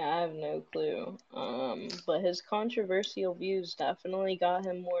 Yeah, I have no clue. But his controversial views definitely got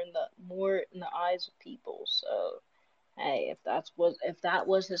him more in the eyes of people. So hey, if that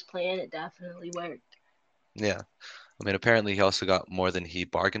was his plan, it definitely worked. Yeah. I mean, apparently he also got more than he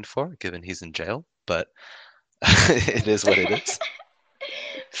bargained for, given he's in jail, but it is what it is.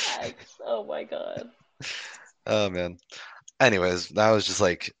 Facts. Oh my god. Oh man. Anyways, that was just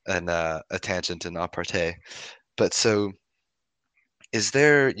like a tangent and apartay. But so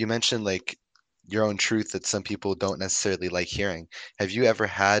you mentioned like your own truth that some people don't necessarily like hearing. Have you ever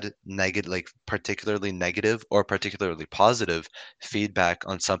had negative, like particularly negative or particularly positive feedback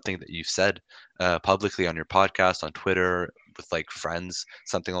on something that you've said publicly on your podcast, on Twitter, with like friends,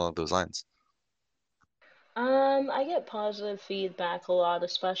 something along those lines? I get positive feedback a lot,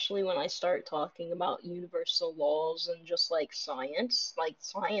 especially when I start talking about universal laws and just like science. Like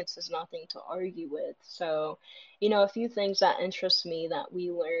science is nothing to argue with. So, a few things that interest me that we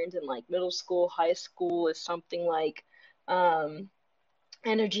learned in like middle school, high school is something like um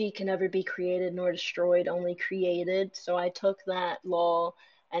energy can never be created nor destroyed, only created. So I took that law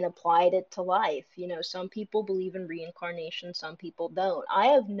and applied it to life. Some people believe in reincarnation, some people don't. I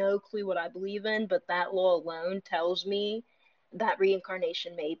have no clue what I believe in, but that law alone tells me that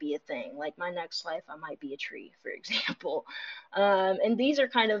reincarnation may be a thing. Like my next life, I might be a tree, for example. And these are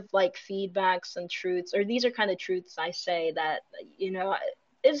kind of like feedbacks and truths, or these are kind of truths I say that, you know,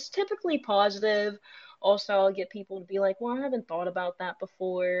 is typically positive. Also, I'll get people to be like, well, I haven't thought about that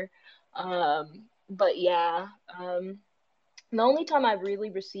before. But yeah, the only time I've really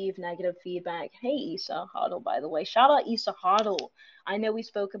received negative feedback, hey, Issa Huddle, by the way, shout out Issa Huddle. I know we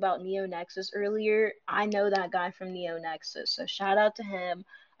spoke about Neo Nexus earlier. I know that guy from Neo Nexus, so shout out to him.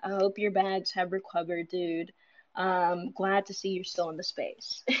 I hope your bags have recovered, dude. Glad to see you're still in the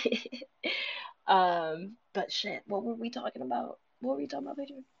space. But shit, what were we talking about? What were we talking about,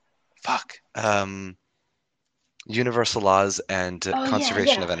 Pedro? Fuck. Universal laws and Oh yeah,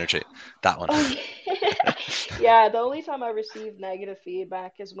 conservation yeah. of energy. That one. Oh yeah. Yeah, the only time I receive negative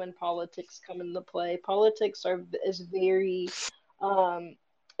feedback is when politics come into play. Politics are is very um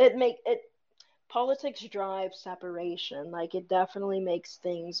it make it politics drives separation. Like it definitely makes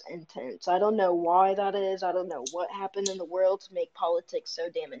things intense. I don't know why that is. I don't know what happened in the world to make politics so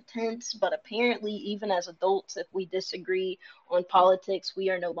damn intense, but apparently even as adults if we disagree on politics,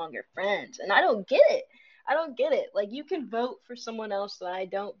 we are no longer friends. And I don't get it. I don't get it. Like you can vote for someone else that I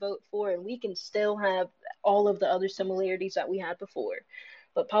don't vote for and we can still have all of the other similarities that we had before.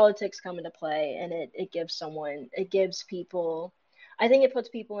 But politics come into play and it gives people I think it puts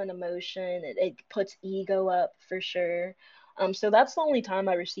people in emotion. It puts ego up for sure. So that's the only time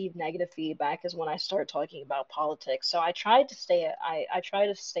I receive negative feedback is when I start talking about politics. So I try to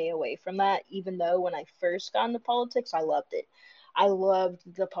stay away from that, even though when I first got into politics, I loved it. I loved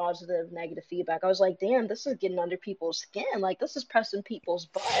the positive, negative feedback. I was like, damn, this is getting under people's skin. Like this is pressing people's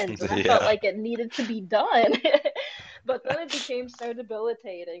buttons, and I felt Yeah. like it needed to be done. But then it became so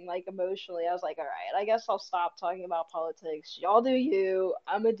debilitating, like emotionally. I was like, all right, I guess I'll stop talking about politics. Y'all do you.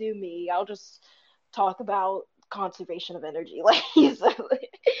 I'm gonna do me. I'll just talk about conservation of energy, like easily.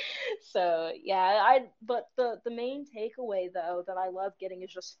 So yeah, I. But the main takeaway though that I love getting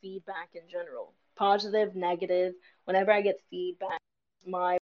is just feedback in general, positive, negative. Whenever I get feedback,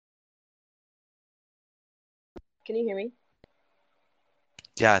 my can you hear me?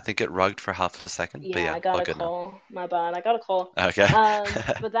 Yeah, I think it rugged for half a second, but Yeah, yeah, I got all a good now. call. My bad. I got a call. Okay.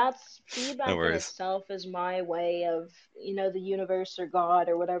 But that's No feedback in worries. itself is my way of, the universe or God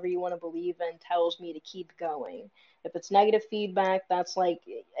or whatever you want to believe in tells me to keep going. If it's negative feedback, that's like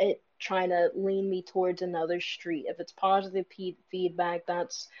it trying to lean me towards another street. If it's positive feedback,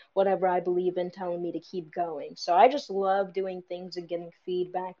 that's whatever I believe in telling me to keep going. So I just love doing things and getting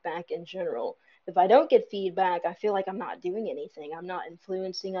feedback back in general. If I don't get feedback, I feel like I'm not doing anything. I'm not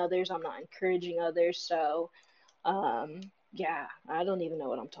influencing others. I'm not encouraging others. So, yeah, I don't even know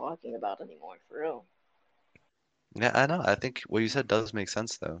what I'm talking about anymore, for real. Yeah, I know. I think what you said does make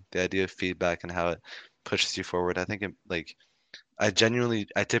sense though. The idea of feedback and how it pushes you forward. I think it like I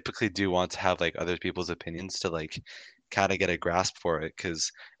typically do want to have like other people's opinions to like kind of get a grasp for it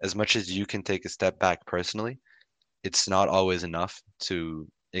because as much as you can take a step back personally, it's not always enough to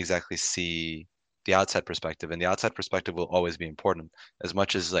exactly see the outside perspective, and the outside perspective will always be important as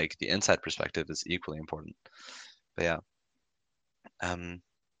much as like the inside perspective is equally important. But yeah, um,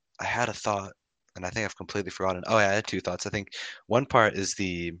 I had a thought, and I think I've completely forgotten. Oh, yeah, I had two thoughts. I think one part is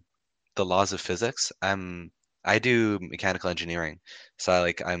the laws of physics. I do mechanical engineering, so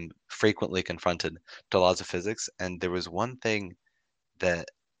I'm frequently confronted to laws of physics, and there was one thing that,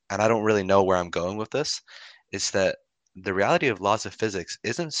 and I don't really know where I'm going with this, is that the reality of laws of physics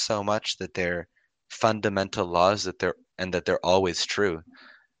isn't so much that they're fundamental laws that they're always true.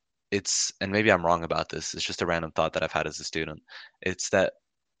 And maybe I'm wrong about this, it's just a random thought that I've had as a student. It's that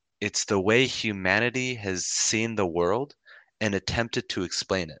it's the way humanity has seen the world and attempted to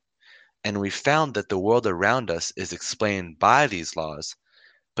explain it. And we found that the world around us is explained by these laws,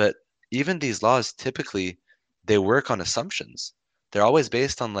 but even these laws typically they work on assumptions. They're always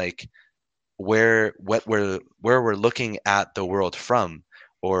based on like where we're looking at the world from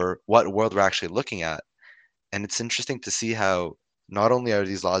or what world we're actually looking at. And it's interesting to see how not only are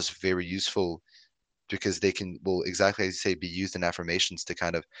these laws very useful because they can, well, exactly as you say, be used in affirmations to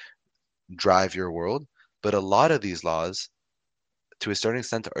kind of drive your world, but a lot of these laws, to a certain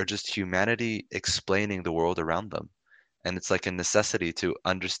extent, are just humanity explaining the world around them. And it's like a necessity to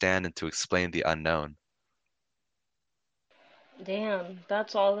understand and to explain the unknown. Damn,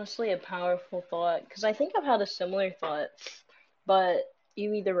 that's honestly a powerful thought. Because I think I've had a similar thought, but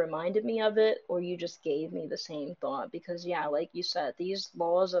you either reminded me of it or you just gave me the same thought. Because, yeah, like you said, these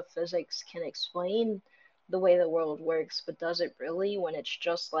laws of physics can explain the way the world works, but does it really when it's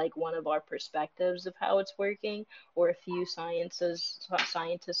just like one of our perspectives of how it's working, or a few scientists'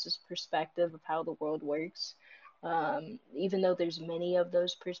 perspective of how the world works? Even though there's many of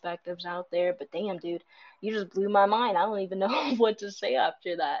those perspectives out there, but damn, dude, you just blew my mind. I don't even know what to say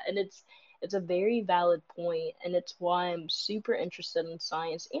after that. And it's a very valid point, and it's why I'm super interested in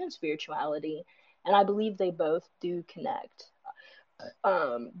science and spirituality, and I believe they both do connect.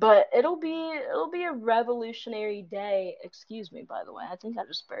 But it'll be a revolutionary day. Excuse me, by the way. I think I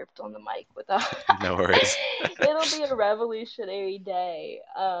just burped on the mic without. No worries. It'll be a revolutionary day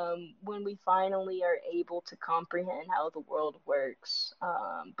when we finally are able to comprehend how the world works.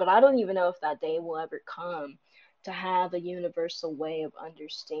 But I don't even know if that day will ever come to have a universal way of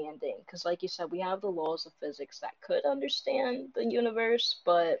understanding. Because, like you said, we have the laws of physics that could understand the universe,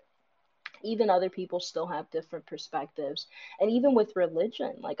 but even other people still have different perspectives. And even with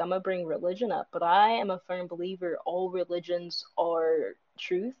religion, like I'm gonna bring religion up, but I am a firm believer all religions are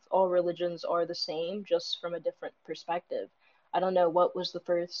truth, all religions are the same, just from a different perspective. I don't know what was the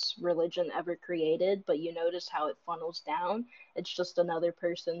first religion ever created, but you notice how it funnels down. It's just another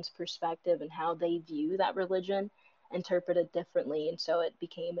person's perspective and how they view that religion, interpreted differently, and so it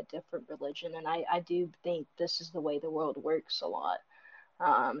became a different religion. And I do think this is the way the world works a lot.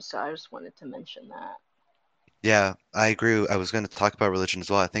 So I just wanted to mention that. Yeah, I agree. I was going to talk about religion as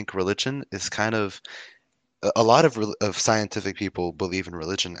well. I think religion is kind of a lot of scientific people believe in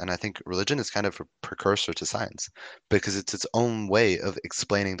religion, and I think religion is kind of a precursor to science because it's its own way of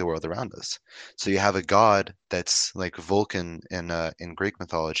explaining the world around us. So you have a god that's like Vulcan in Greek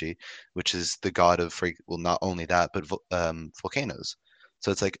mythology, which is the god of well, not only that, but volcanoes.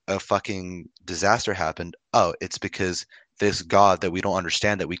 So it's like a fucking disaster happened. Oh, it's because this god that we don't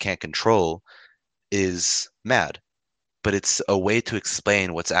understand, that we can't control, is mad. But it's a way to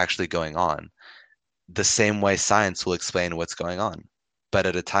explain what's actually going on. the same way science will explain what's going on. But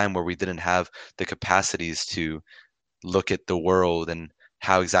at a time where we didn't have the capacities to look at the world and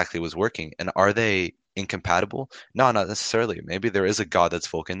how exactly it was working. And are they incompatible? No, not necessarily. Maybe there is a God that's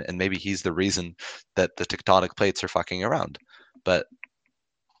Vulcan, and maybe he's the reason that the tectonic plates are fucking around. But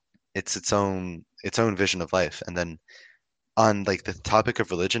it's its own vision of life. And then on like the topic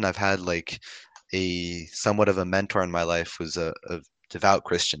of religion, I've had like a somewhat of a mentor in my life who's a devout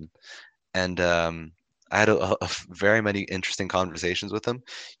Christian, and I had very many interesting conversations with him.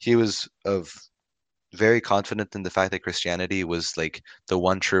 He was of very confident in the fact that Christianity was like the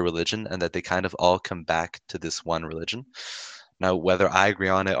one true religion and that they kind of all come back to this one religion. Now, whether I agree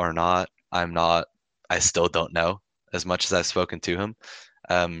on it or not, I still don't know as much as I've spoken to him.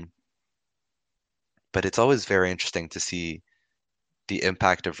 Um, but it's always very interesting to see the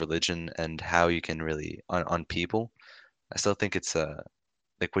impact of religion and how you can really on people. I still think it's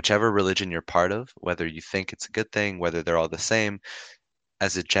like whichever religion you're part of, whether you think it's a good thing, whether they're all the same,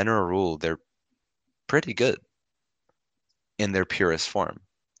 as a general rule, they're pretty good in their purest form.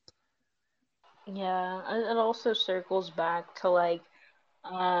 Yeah, it also circles back to like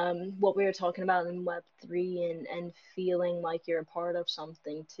what we were talking about in Web 3 and feeling like you're a part of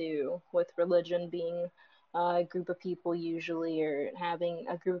something too, with religion being a group of people usually, or having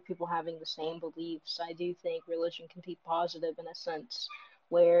a group of people having the same beliefs. I do think religion can be positive in a sense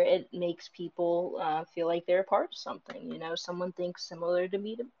where it makes people feel like they're a part of something. You know, someone thinks similar to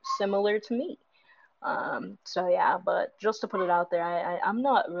me. So yeah, but just to put it out there, I'm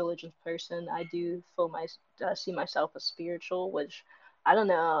not a religious person. I do see myself as spiritual, which I don't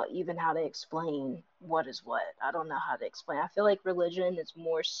know even how to explain what is what. I don't know how to explain. I feel like religion is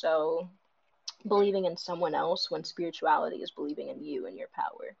more so believing in someone else when spirituality is believing in you and your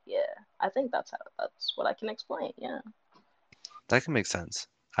power. Yeah, I think that's what I can explain. Yeah. That can make sense.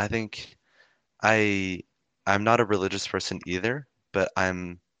 I think I I'm not a religious person either, but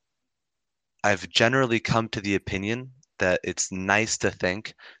I've generally come to the opinion that it's nice to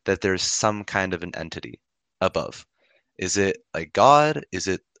think that there's some kind of an entity above. Is it like God? Is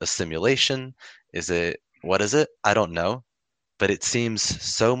it a simulation? Is it what is it? I don't know, but it seems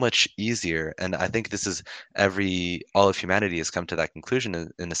so much easier. And I think this is all of humanity has come to that conclusion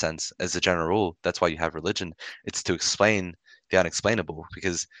in a sense, as a general rule. That's why you have religion. It's to explain the unexplainable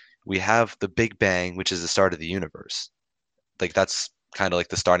because we have the Big Bang, which is the start of the universe. Like that's kind of like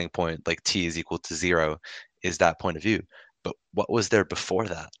the starting point, like t is equal to zero is that point of view. But what was there before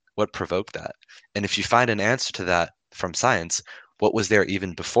that? What provoked that? And if you find an answer to that from science, what was there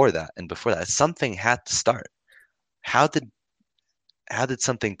even before that? And before that, something had to start. How did how did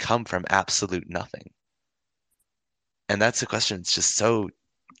something come from absolute nothing? And that's a question. It's just so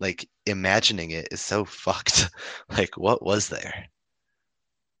like imagining it is so fucked. Like what was there?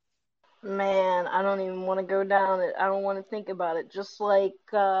 Man, I don't even want to go down it. I don't want to think about it. Just like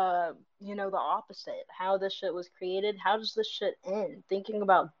the opposite. How this shit was created. How does this shit end? Thinking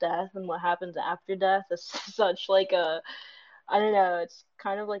about death and what happens after death is such like a I don't know, it's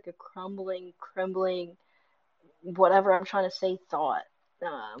kind of like a crumbling whatever I'm trying to say thought.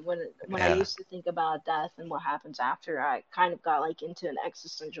 When I Yeah, used to think about death and what happens after, I kind of got like into an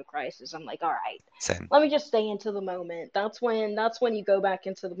existential crisis. I'm like, all right, same. let me just stay into the moment. That's when you go back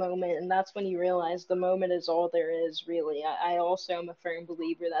into the moment, and that's when you realize the moment is all there is. Really, I also am a firm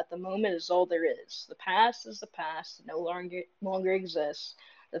believer that the moment is all there is. The past is the past; it no longer exists.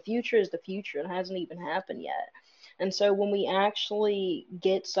 The future is the future; it hasn't even happened yet. And so when we actually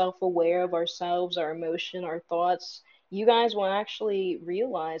get self aware of ourselves, our emotion, our thoughts, you guys will actually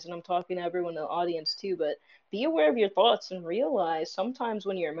realize, and I'm talking to everyone in the audience too, but be aware of your thoughts and realize sometimes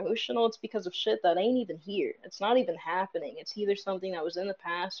when you're emotional, it's because of shit that ain't even here. It's not even happening. It's either something that was in the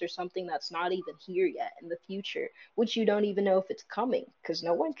past or something that's not even here yet in the future, which you don't even know if it's coming because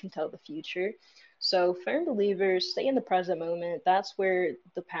no one can tell the future. So, firm believers, stay in the present moment. That's where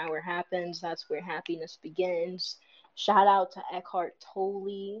the power happens, that's where happiness begins. Shout out to Eckhart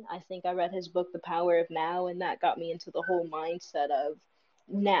Tolle. I think I read his book, The Power of Now, and that got me into the whole mindset of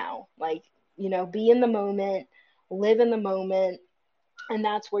now. Like, be in the moment, live in the moment, and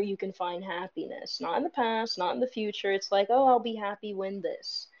that's where you can find happiness. Not in the past, not in the future. It's like, oh, I'll be happy when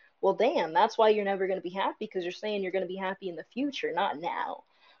this. Well, damn, that's why you're never going to be happy because you're saying you're going to be happy in the future, not now.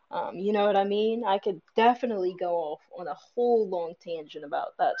 You know what I mean? I could definitely go off on a whole long tangent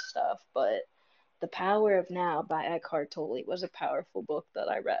about that stuff, but the Power of Now by Eckhart Tolle was a powerful book that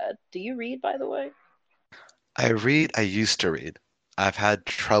I read. Do you read, by the way? I used to read. I've had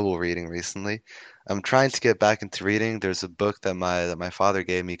trouble reading recently. I'm trying to get back into reading. There's a book that my father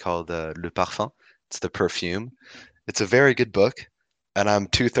gave me called Le Parfum. It's the perfume. It's a very good book. and I'm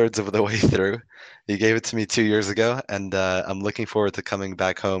two-thirds of the way through. He gave it to me 2 years ago, and I'm looking forward to coming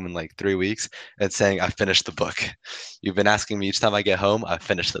back home in like 3 weeks and saying I finished the book. You've been asking me each time I get home, I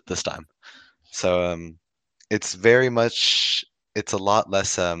finished it this time. So it's very much, it's a lot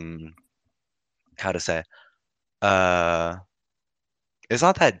less how to say, uh, it's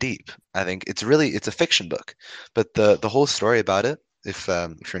not that deep. I think it's a fiction book, but the whole story about it, if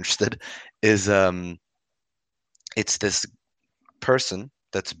you're interested, is it's this person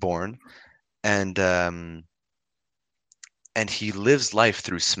that's born and he lives life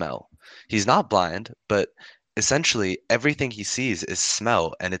through smell. He's not blind, but essentially everything he sees is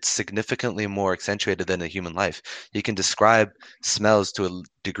smell, and it's significantly more accentuated than a human life. He can describe smells to a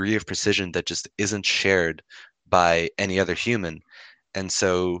degree of precision that just isn't shared by any other human. And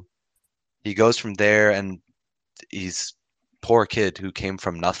so he goes from there, and he's poor kid who came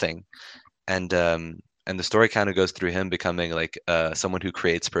from nothing, and the story kind of goes through him becoming like someone who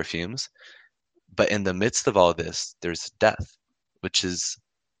creates perfumes. But in the midst of all this, there's death, which is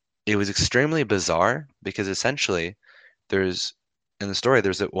it was extremely bizarre because essentially there's in the story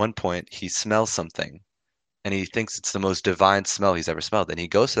there's at one point he smells something and he thinks it's the most divine smell he's ever smelled, and he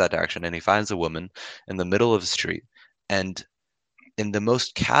goes to that direction and he finds a woman in the middle of the street, and in the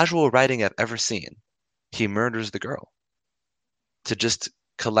most casual writing I've ever seen, he murders the girl to just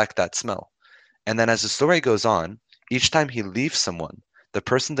collect that smell. And then as the story goes on, each time he leaves someone, the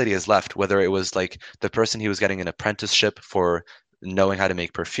person that he has left, whether it was like the person he was getting an apprenticeship for knowing how to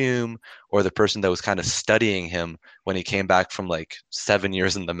make perfume, or the person that was kind of studying him when he came back from like 7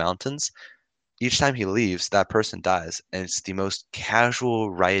 years in the mountains, each time he leaves, that person dies. And it's the most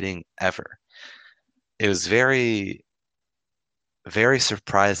casual writing ever. It was very, very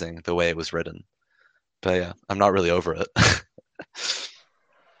surprising the way it was written. But yeah, I'm not really over it.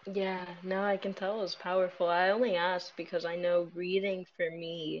 Yeah, no, I can tell it's powerful. I only asked because I know reading for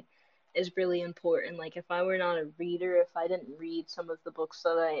me is really important. Like, if I were not a reader, if I didn't read some of the books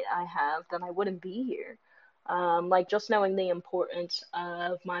that I have, then I wouldn't be here. Like, just knowing the importance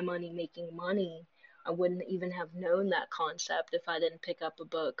of my money making money, I wouldn't even have known that concept if I didn't pick up a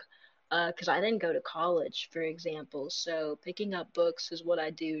book. Because I didn't go to college, for example. So, picking up books is what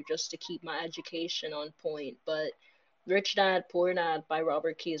I do just to keep my education on point. But Rich Dad Poor Dad by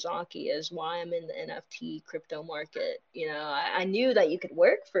Robert Kiyosaki is why I'm in the NFT crypto market. I knew that you could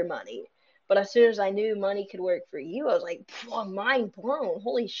work for money, but as soon as I knew money could work for you, I was like, mind blown.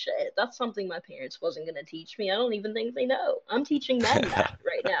 Holy shit, that's something my parents wasn't gonna teach me. I don't even think they know. I'm teaching them that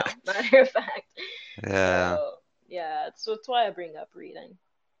right now, matter of fact. Yeah. So yeah, that's why I bring up reading.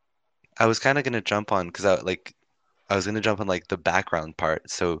 I was kind of gonna jump on because I was gonna jump on like the background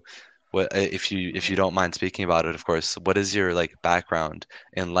part. So, what if you don't mind speaking about it, of course, what is your like background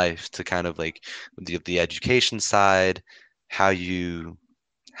in life to kind of like the education side, how you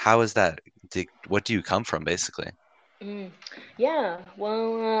how is that what do you come from basically? Mm. Yeah,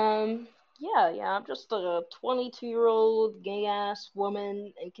 well, yeah, I'm just a 22-year-old gay ass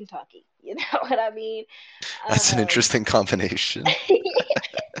woman in Kentucky. You know what I mean? That's an Um, interesting combination.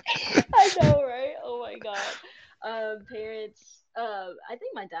 I know, right? Oh my God. Parents, I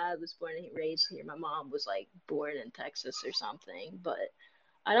think my dad was born and raised here. My mom was like born in Texas or something, but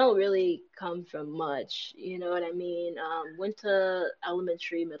I don't really come from much, you know what I mean? Went to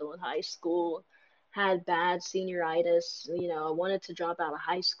elementary, middle, and high school, had bad senioritis. I wanted to drop out of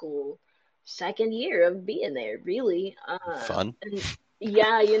high school second year of being there, really. Fun. And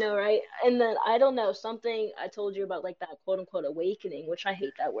yeah, right? And then I don't know, something I told you about like that quote unquote awakening, which I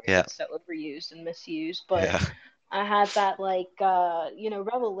hate that word. Yeah, It's so overused and misused, but yeah. I had that like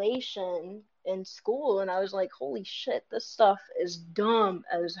revelation in school, and I was like, holy shit, this stuff is dumb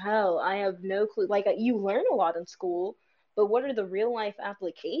as hell. I have no clue. Like, you learn a lot in school, but what are the real life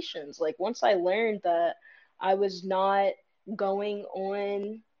applications? Like, once I learned that I was not going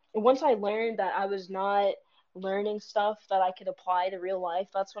on once I learned that I was not learning stuff that I could apply to real life,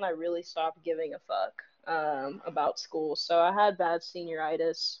 that's when I really stopped giving a fuck about school. So I had bad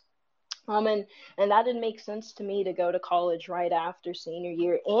senioritis, and that didn't make sense to me to go to college right after senior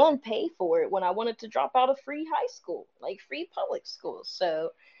year and pay for it when I wanted to drop out of free high school, like free public school. So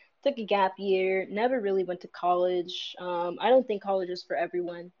took a gap year, never really went to college. I don't think college is for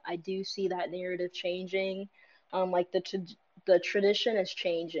everyone. I do see that narrative changing. Like the tradition is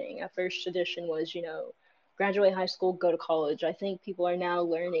changing. At first, tradition was, graduate high school, go to college. I think people are now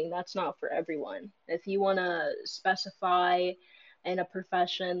learning that's not for everyone. If you want to specify in a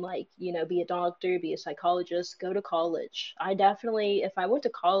profession like, be a doctor, be a psychologist, go to college. I definitely, if I went to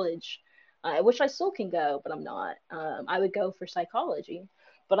college, which I still can go, but I'm not, I would go for psychology.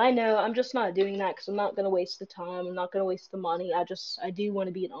 But I know I'm just not doing that because I'm not gonna waste the time. I'm not gonna waste the money. I do want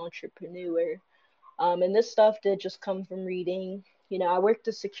to be an entrepreneur. And this stuff did just come from reading. You know, I worked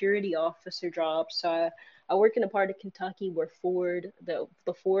a security officer job, so I work in a part of Kentucky where the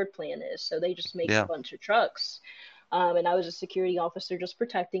Ford plant is. So they just make a Yeah. bunch of trucks. And I was a security officer just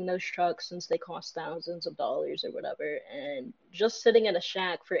protecting those trucks since they cost thousands of dollars or whatever. And just sitting in a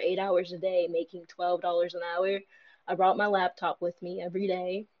shack for 8 hours a day, making $12 an hour, I brought my laptop with me every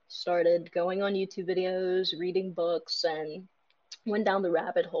day, started going on YouTube videos, reading books, and went down the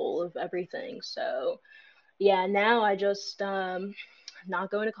rabbit hole of everything. So yeah, now I just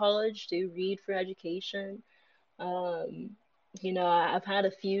not going to college to read for education. Um, you know, I've had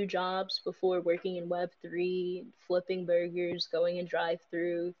a few jobs before working in Web3, flipping burgers, going in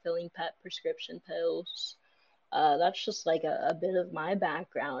drive-through, filling pet prescription pills. That's just like a bit of my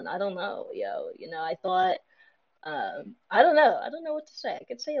background. I don't know, you know, I thought I don't know. I don't know what to say. I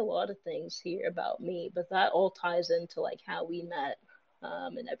could say a lot of things here about me, but that all ties into like how we met,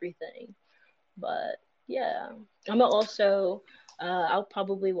 and everything. But yeah, I'm also. I'll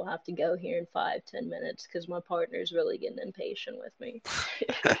probably will have to go here in 5, 10 minutes because my partner's really getting impatient with me.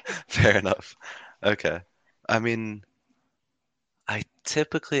 Fair enough. Okay. I mean, I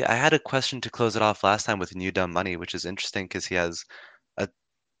had a question to close it off last time with New Dumb Money, which is interesting because he has a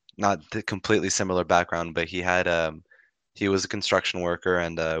not the completely similar background, but he was a construction worker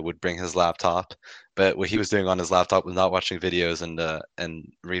and would bring his laptop. But what he was doing on his laptop was not watching videos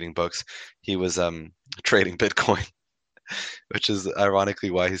and reading books. He was trading Bitcoin, which is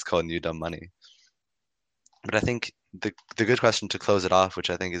ironically why he's called New Dumb Money. But I think the good question to close it off, which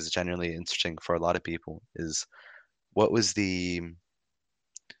I think is genuinely interesting for a lot of people, is what was the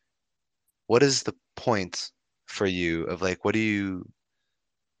what is the point for you of like what do you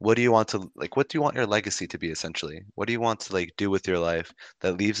want to like what do you want your legacy to be essentially? What do you want to like do with your life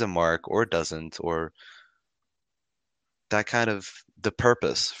that leaves a mark or doesn't or that kind of the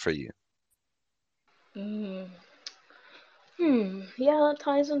purpose for you? Mm. Yeah, that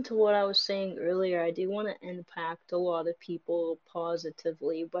ties into what I was saying earlier. I do want to impact a lot of people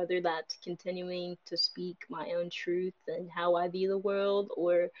positively, whether that's continuing to speak my own truth and how I view the world,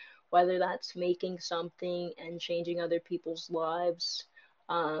 or whether that's making something and changing other people's lives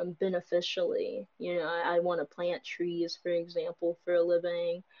beneficially. You know, I want to plant trees, for example, for a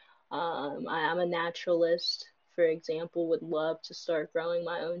living. I'm a naturalist, for example, would love to start growing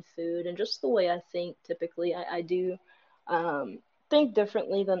my own food. And just the way I think typically, I do um, think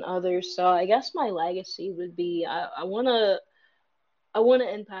differently than others. So I guess my legacy would be I want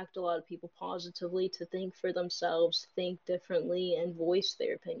to impact a lot of people positively to think for themselves, think differently, and voice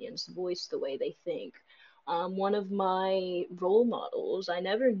their opinions, voice the way they think. One of my role models, I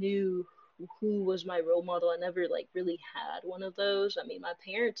never knew who was my role model. I never like really had one of those. I mean, my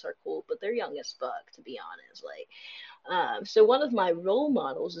parents are cool, but they're young as fuck, to be honest. Like, so one of my role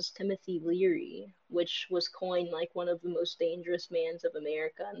models is Timothy Leary, which was coined like one of the most dangerous mans of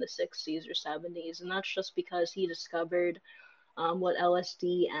America in the 60s or 70s, and that's just because he discovered what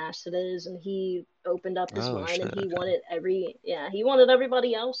LSD acid is, and he opened up his Oh mind, and shit, okay. he wanted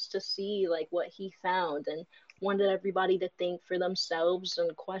everybody else to see like what he found, and wanted everybody to think for themselves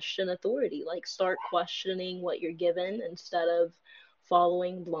and question authority, like start questioning what you're given instead of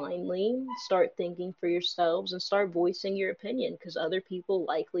following blindly. Start thinking for yourselves and start voicing your opinion because other people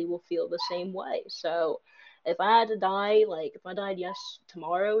likely will feel the same way. So if I had to die, like if I died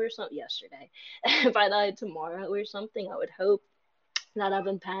tomorrow or something, yesterday, if I died tomorrow or something, I would hope that I've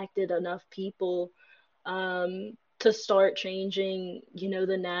impacted enough people to start changing, you know,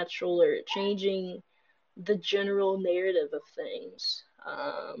 the natural or changing the general narrative of things.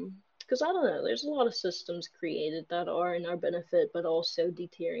 Because I don't know, there's a lot of systems created that are in our benefit, but also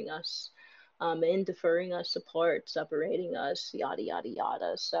deterring us, and deferring us apart, separating us, yada yada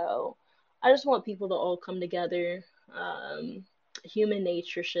yada. So I just want people to all come together. Human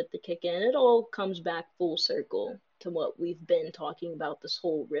nature shit to kick in. It all comes back full circle to what we've been talking about this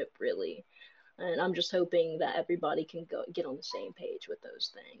whole rip, really. And I'm just hoping that everybody can go get on the same page with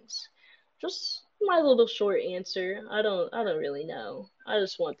those things. Just my little short answer. I don't really know. I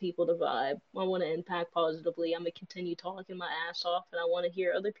just want people to vibe. I want to impact positively. I'm gonna continue talking my ass off, and I want to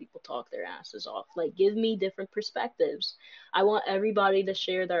hear other people talk their asses off. Like, give me different perspectives. I want everybody to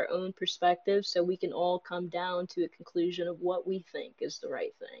share their own perspective so we can all come down to a conclusion of what we think is the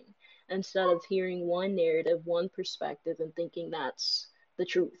right thing, instead of hearing one narrative, one perspective, and thinking that's the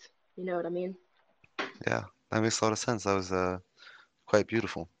truth. You know what I mean? Yeah, that makes a lot of sense. That was quite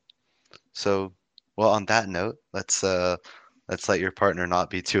beautiful. So, well, on that note, let's let your partner not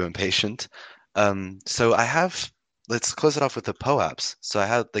be too impatient. So I have let's close it off with the POAPs. So I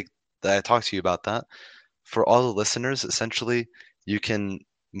had like that I talked to you about that. For all the listeners, essentially, you can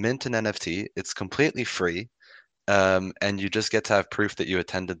mint an NFT. It's completely free, and you just get to have proof that you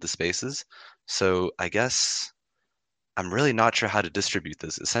attended the spaces. So I guess I'm really not sure how to distribute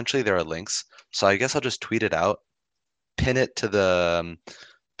this. Essentially, there are links. So I guess I'll just tweet it out, pin it to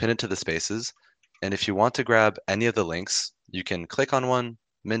the spaces, and if you want to grab any of the links, you can click on one,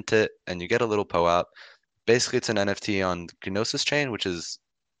 mint it, and you get a little POAP. Basically, it's an NFT on Gnosis chain, which is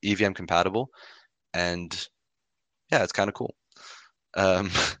EVM compatible, and yeah, it's kind of cool. Um,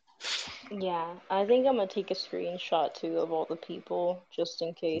 Yeah, I think I'm gonna take a screenshot too of all the people just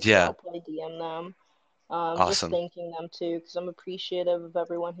in case, so yeah, I'll probably DM them. Just awesome, thanking them too, because I'm appreciative of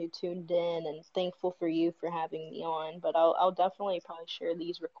everyone who tuned in and thankful for you for having me on. But I'll definitely probably share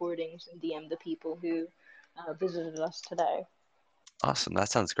these recordings and DM the people who visited us today. awesome. That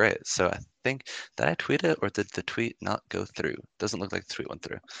sounds great. So I think did I tweet it or did the tweet not go through? Doesn't look like the tweet went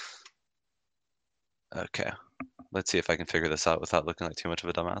through. Okay, let's see if I can figure this out without looking like too much of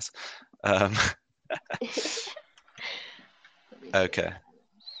a dumbass. Um, Let me see. okay,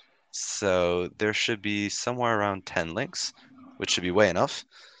 so there should be somewhere around 10 links, which should be way enough.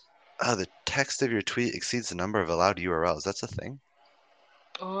 Oh, the text of your tweet exceeds the number of allowed URLs. That's a thing?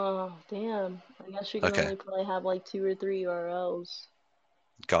 Oh, damn. I guess you can Okay, only probably have like 2 or 3 URLs.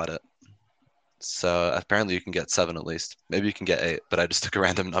 got it. So apparently you can get 7 at least. Maybe you can get 8, but I just took a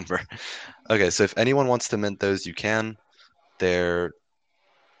random number. Okay, so if anyone wants to mint those, you can. They're,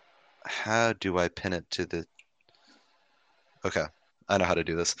 how do I pin it to the, okay, I know how to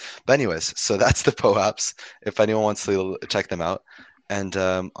do this. But anyways, so that's the POAPs, if anyone wants to check them out. And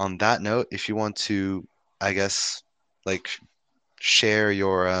on that note, if you want to, I guess, like share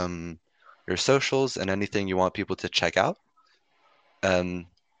your socials and anything you want people to check out, um,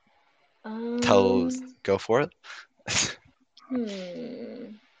 tell, Um, go for it. hmm.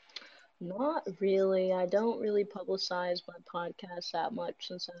 Not really. I don't really publicize my podcast that much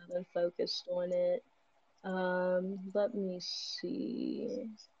since I haven't focused on it. Let me see.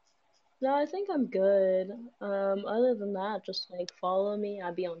 No, I think I'm good. Other than that, just like follow me.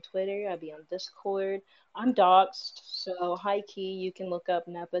 I'd be on Twitter, I'd be on Discord. I'm doxxed, so high key, you can look up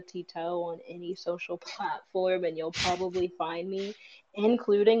neppahtitel on any social platform and you'll probably find me,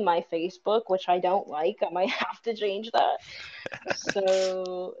 including my Facebook, which I don't like. I might have to change that.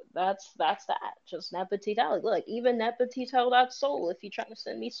 So that's that. Just neppahtitel. Look, even neppahtitel.soul if you're trying to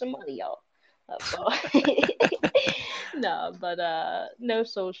send me some money, y'all. That's all. No, but no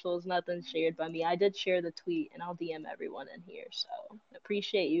socials, nothing shared by me. I did share the tweet, and I'll DM everyone in here. So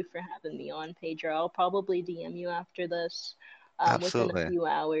appreciate you for having me on, Pedro. I'll probably DM you after this, within a Absolutely. few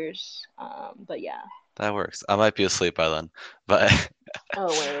hours. But yeah. That works. I might be asleep by then, but Oh,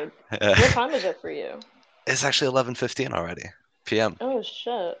 word. What time is it for you? it's actually 11:15 already, p.m. Oh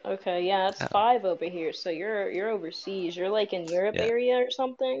shit. Okay, yeah, it's Yeah, 5 over here. So you're overseas. You're like in Europe yeah, area or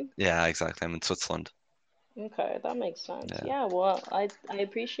something? yeah, exactly. I'm in Switzerland. Okay, that makes sense. Yeah, Yeah, well, I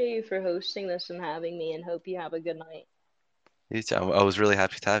appreciate you for hosting this and having me and hope you have a good night. you too. I was really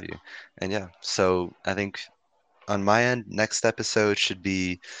happy to have you. And yeah, so I think on my end, next episode should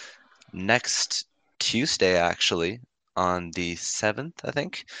be next Tuesday, actually, on the 7th, I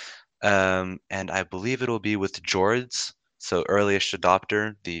think. And I believe it'll be with Jords, so earliest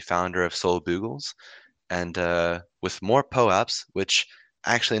adopter, the founder of Soul Boogles, and with more POAPs, which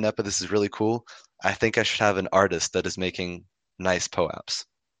actually, Nepa, this is really cool. I think I should have an artist that is making nice POAPs.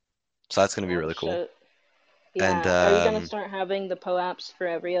 So that's going to be Oh really cool. shit. And Yeah, are you gonna start having the POAPs for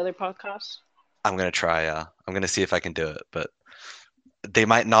every other podcast? I'm going to try, I'm going to see if I can do it, but they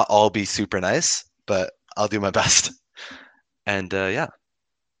might not all be super nice, but I'll do my best. And yeah,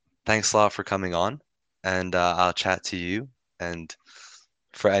 thanks a lot for coming on. And I'll chat to you. And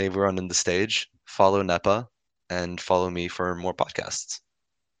for everyone in the stage, follow Nepa and follow me for more podcasts.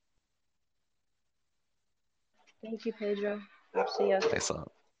 Thank you, Pedro. I'll see ya. Thanks a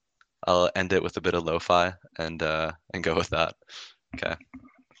lot. I'll end it with a bit of lo-fi and go with that. Okay.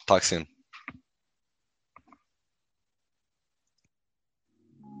 Talk soon.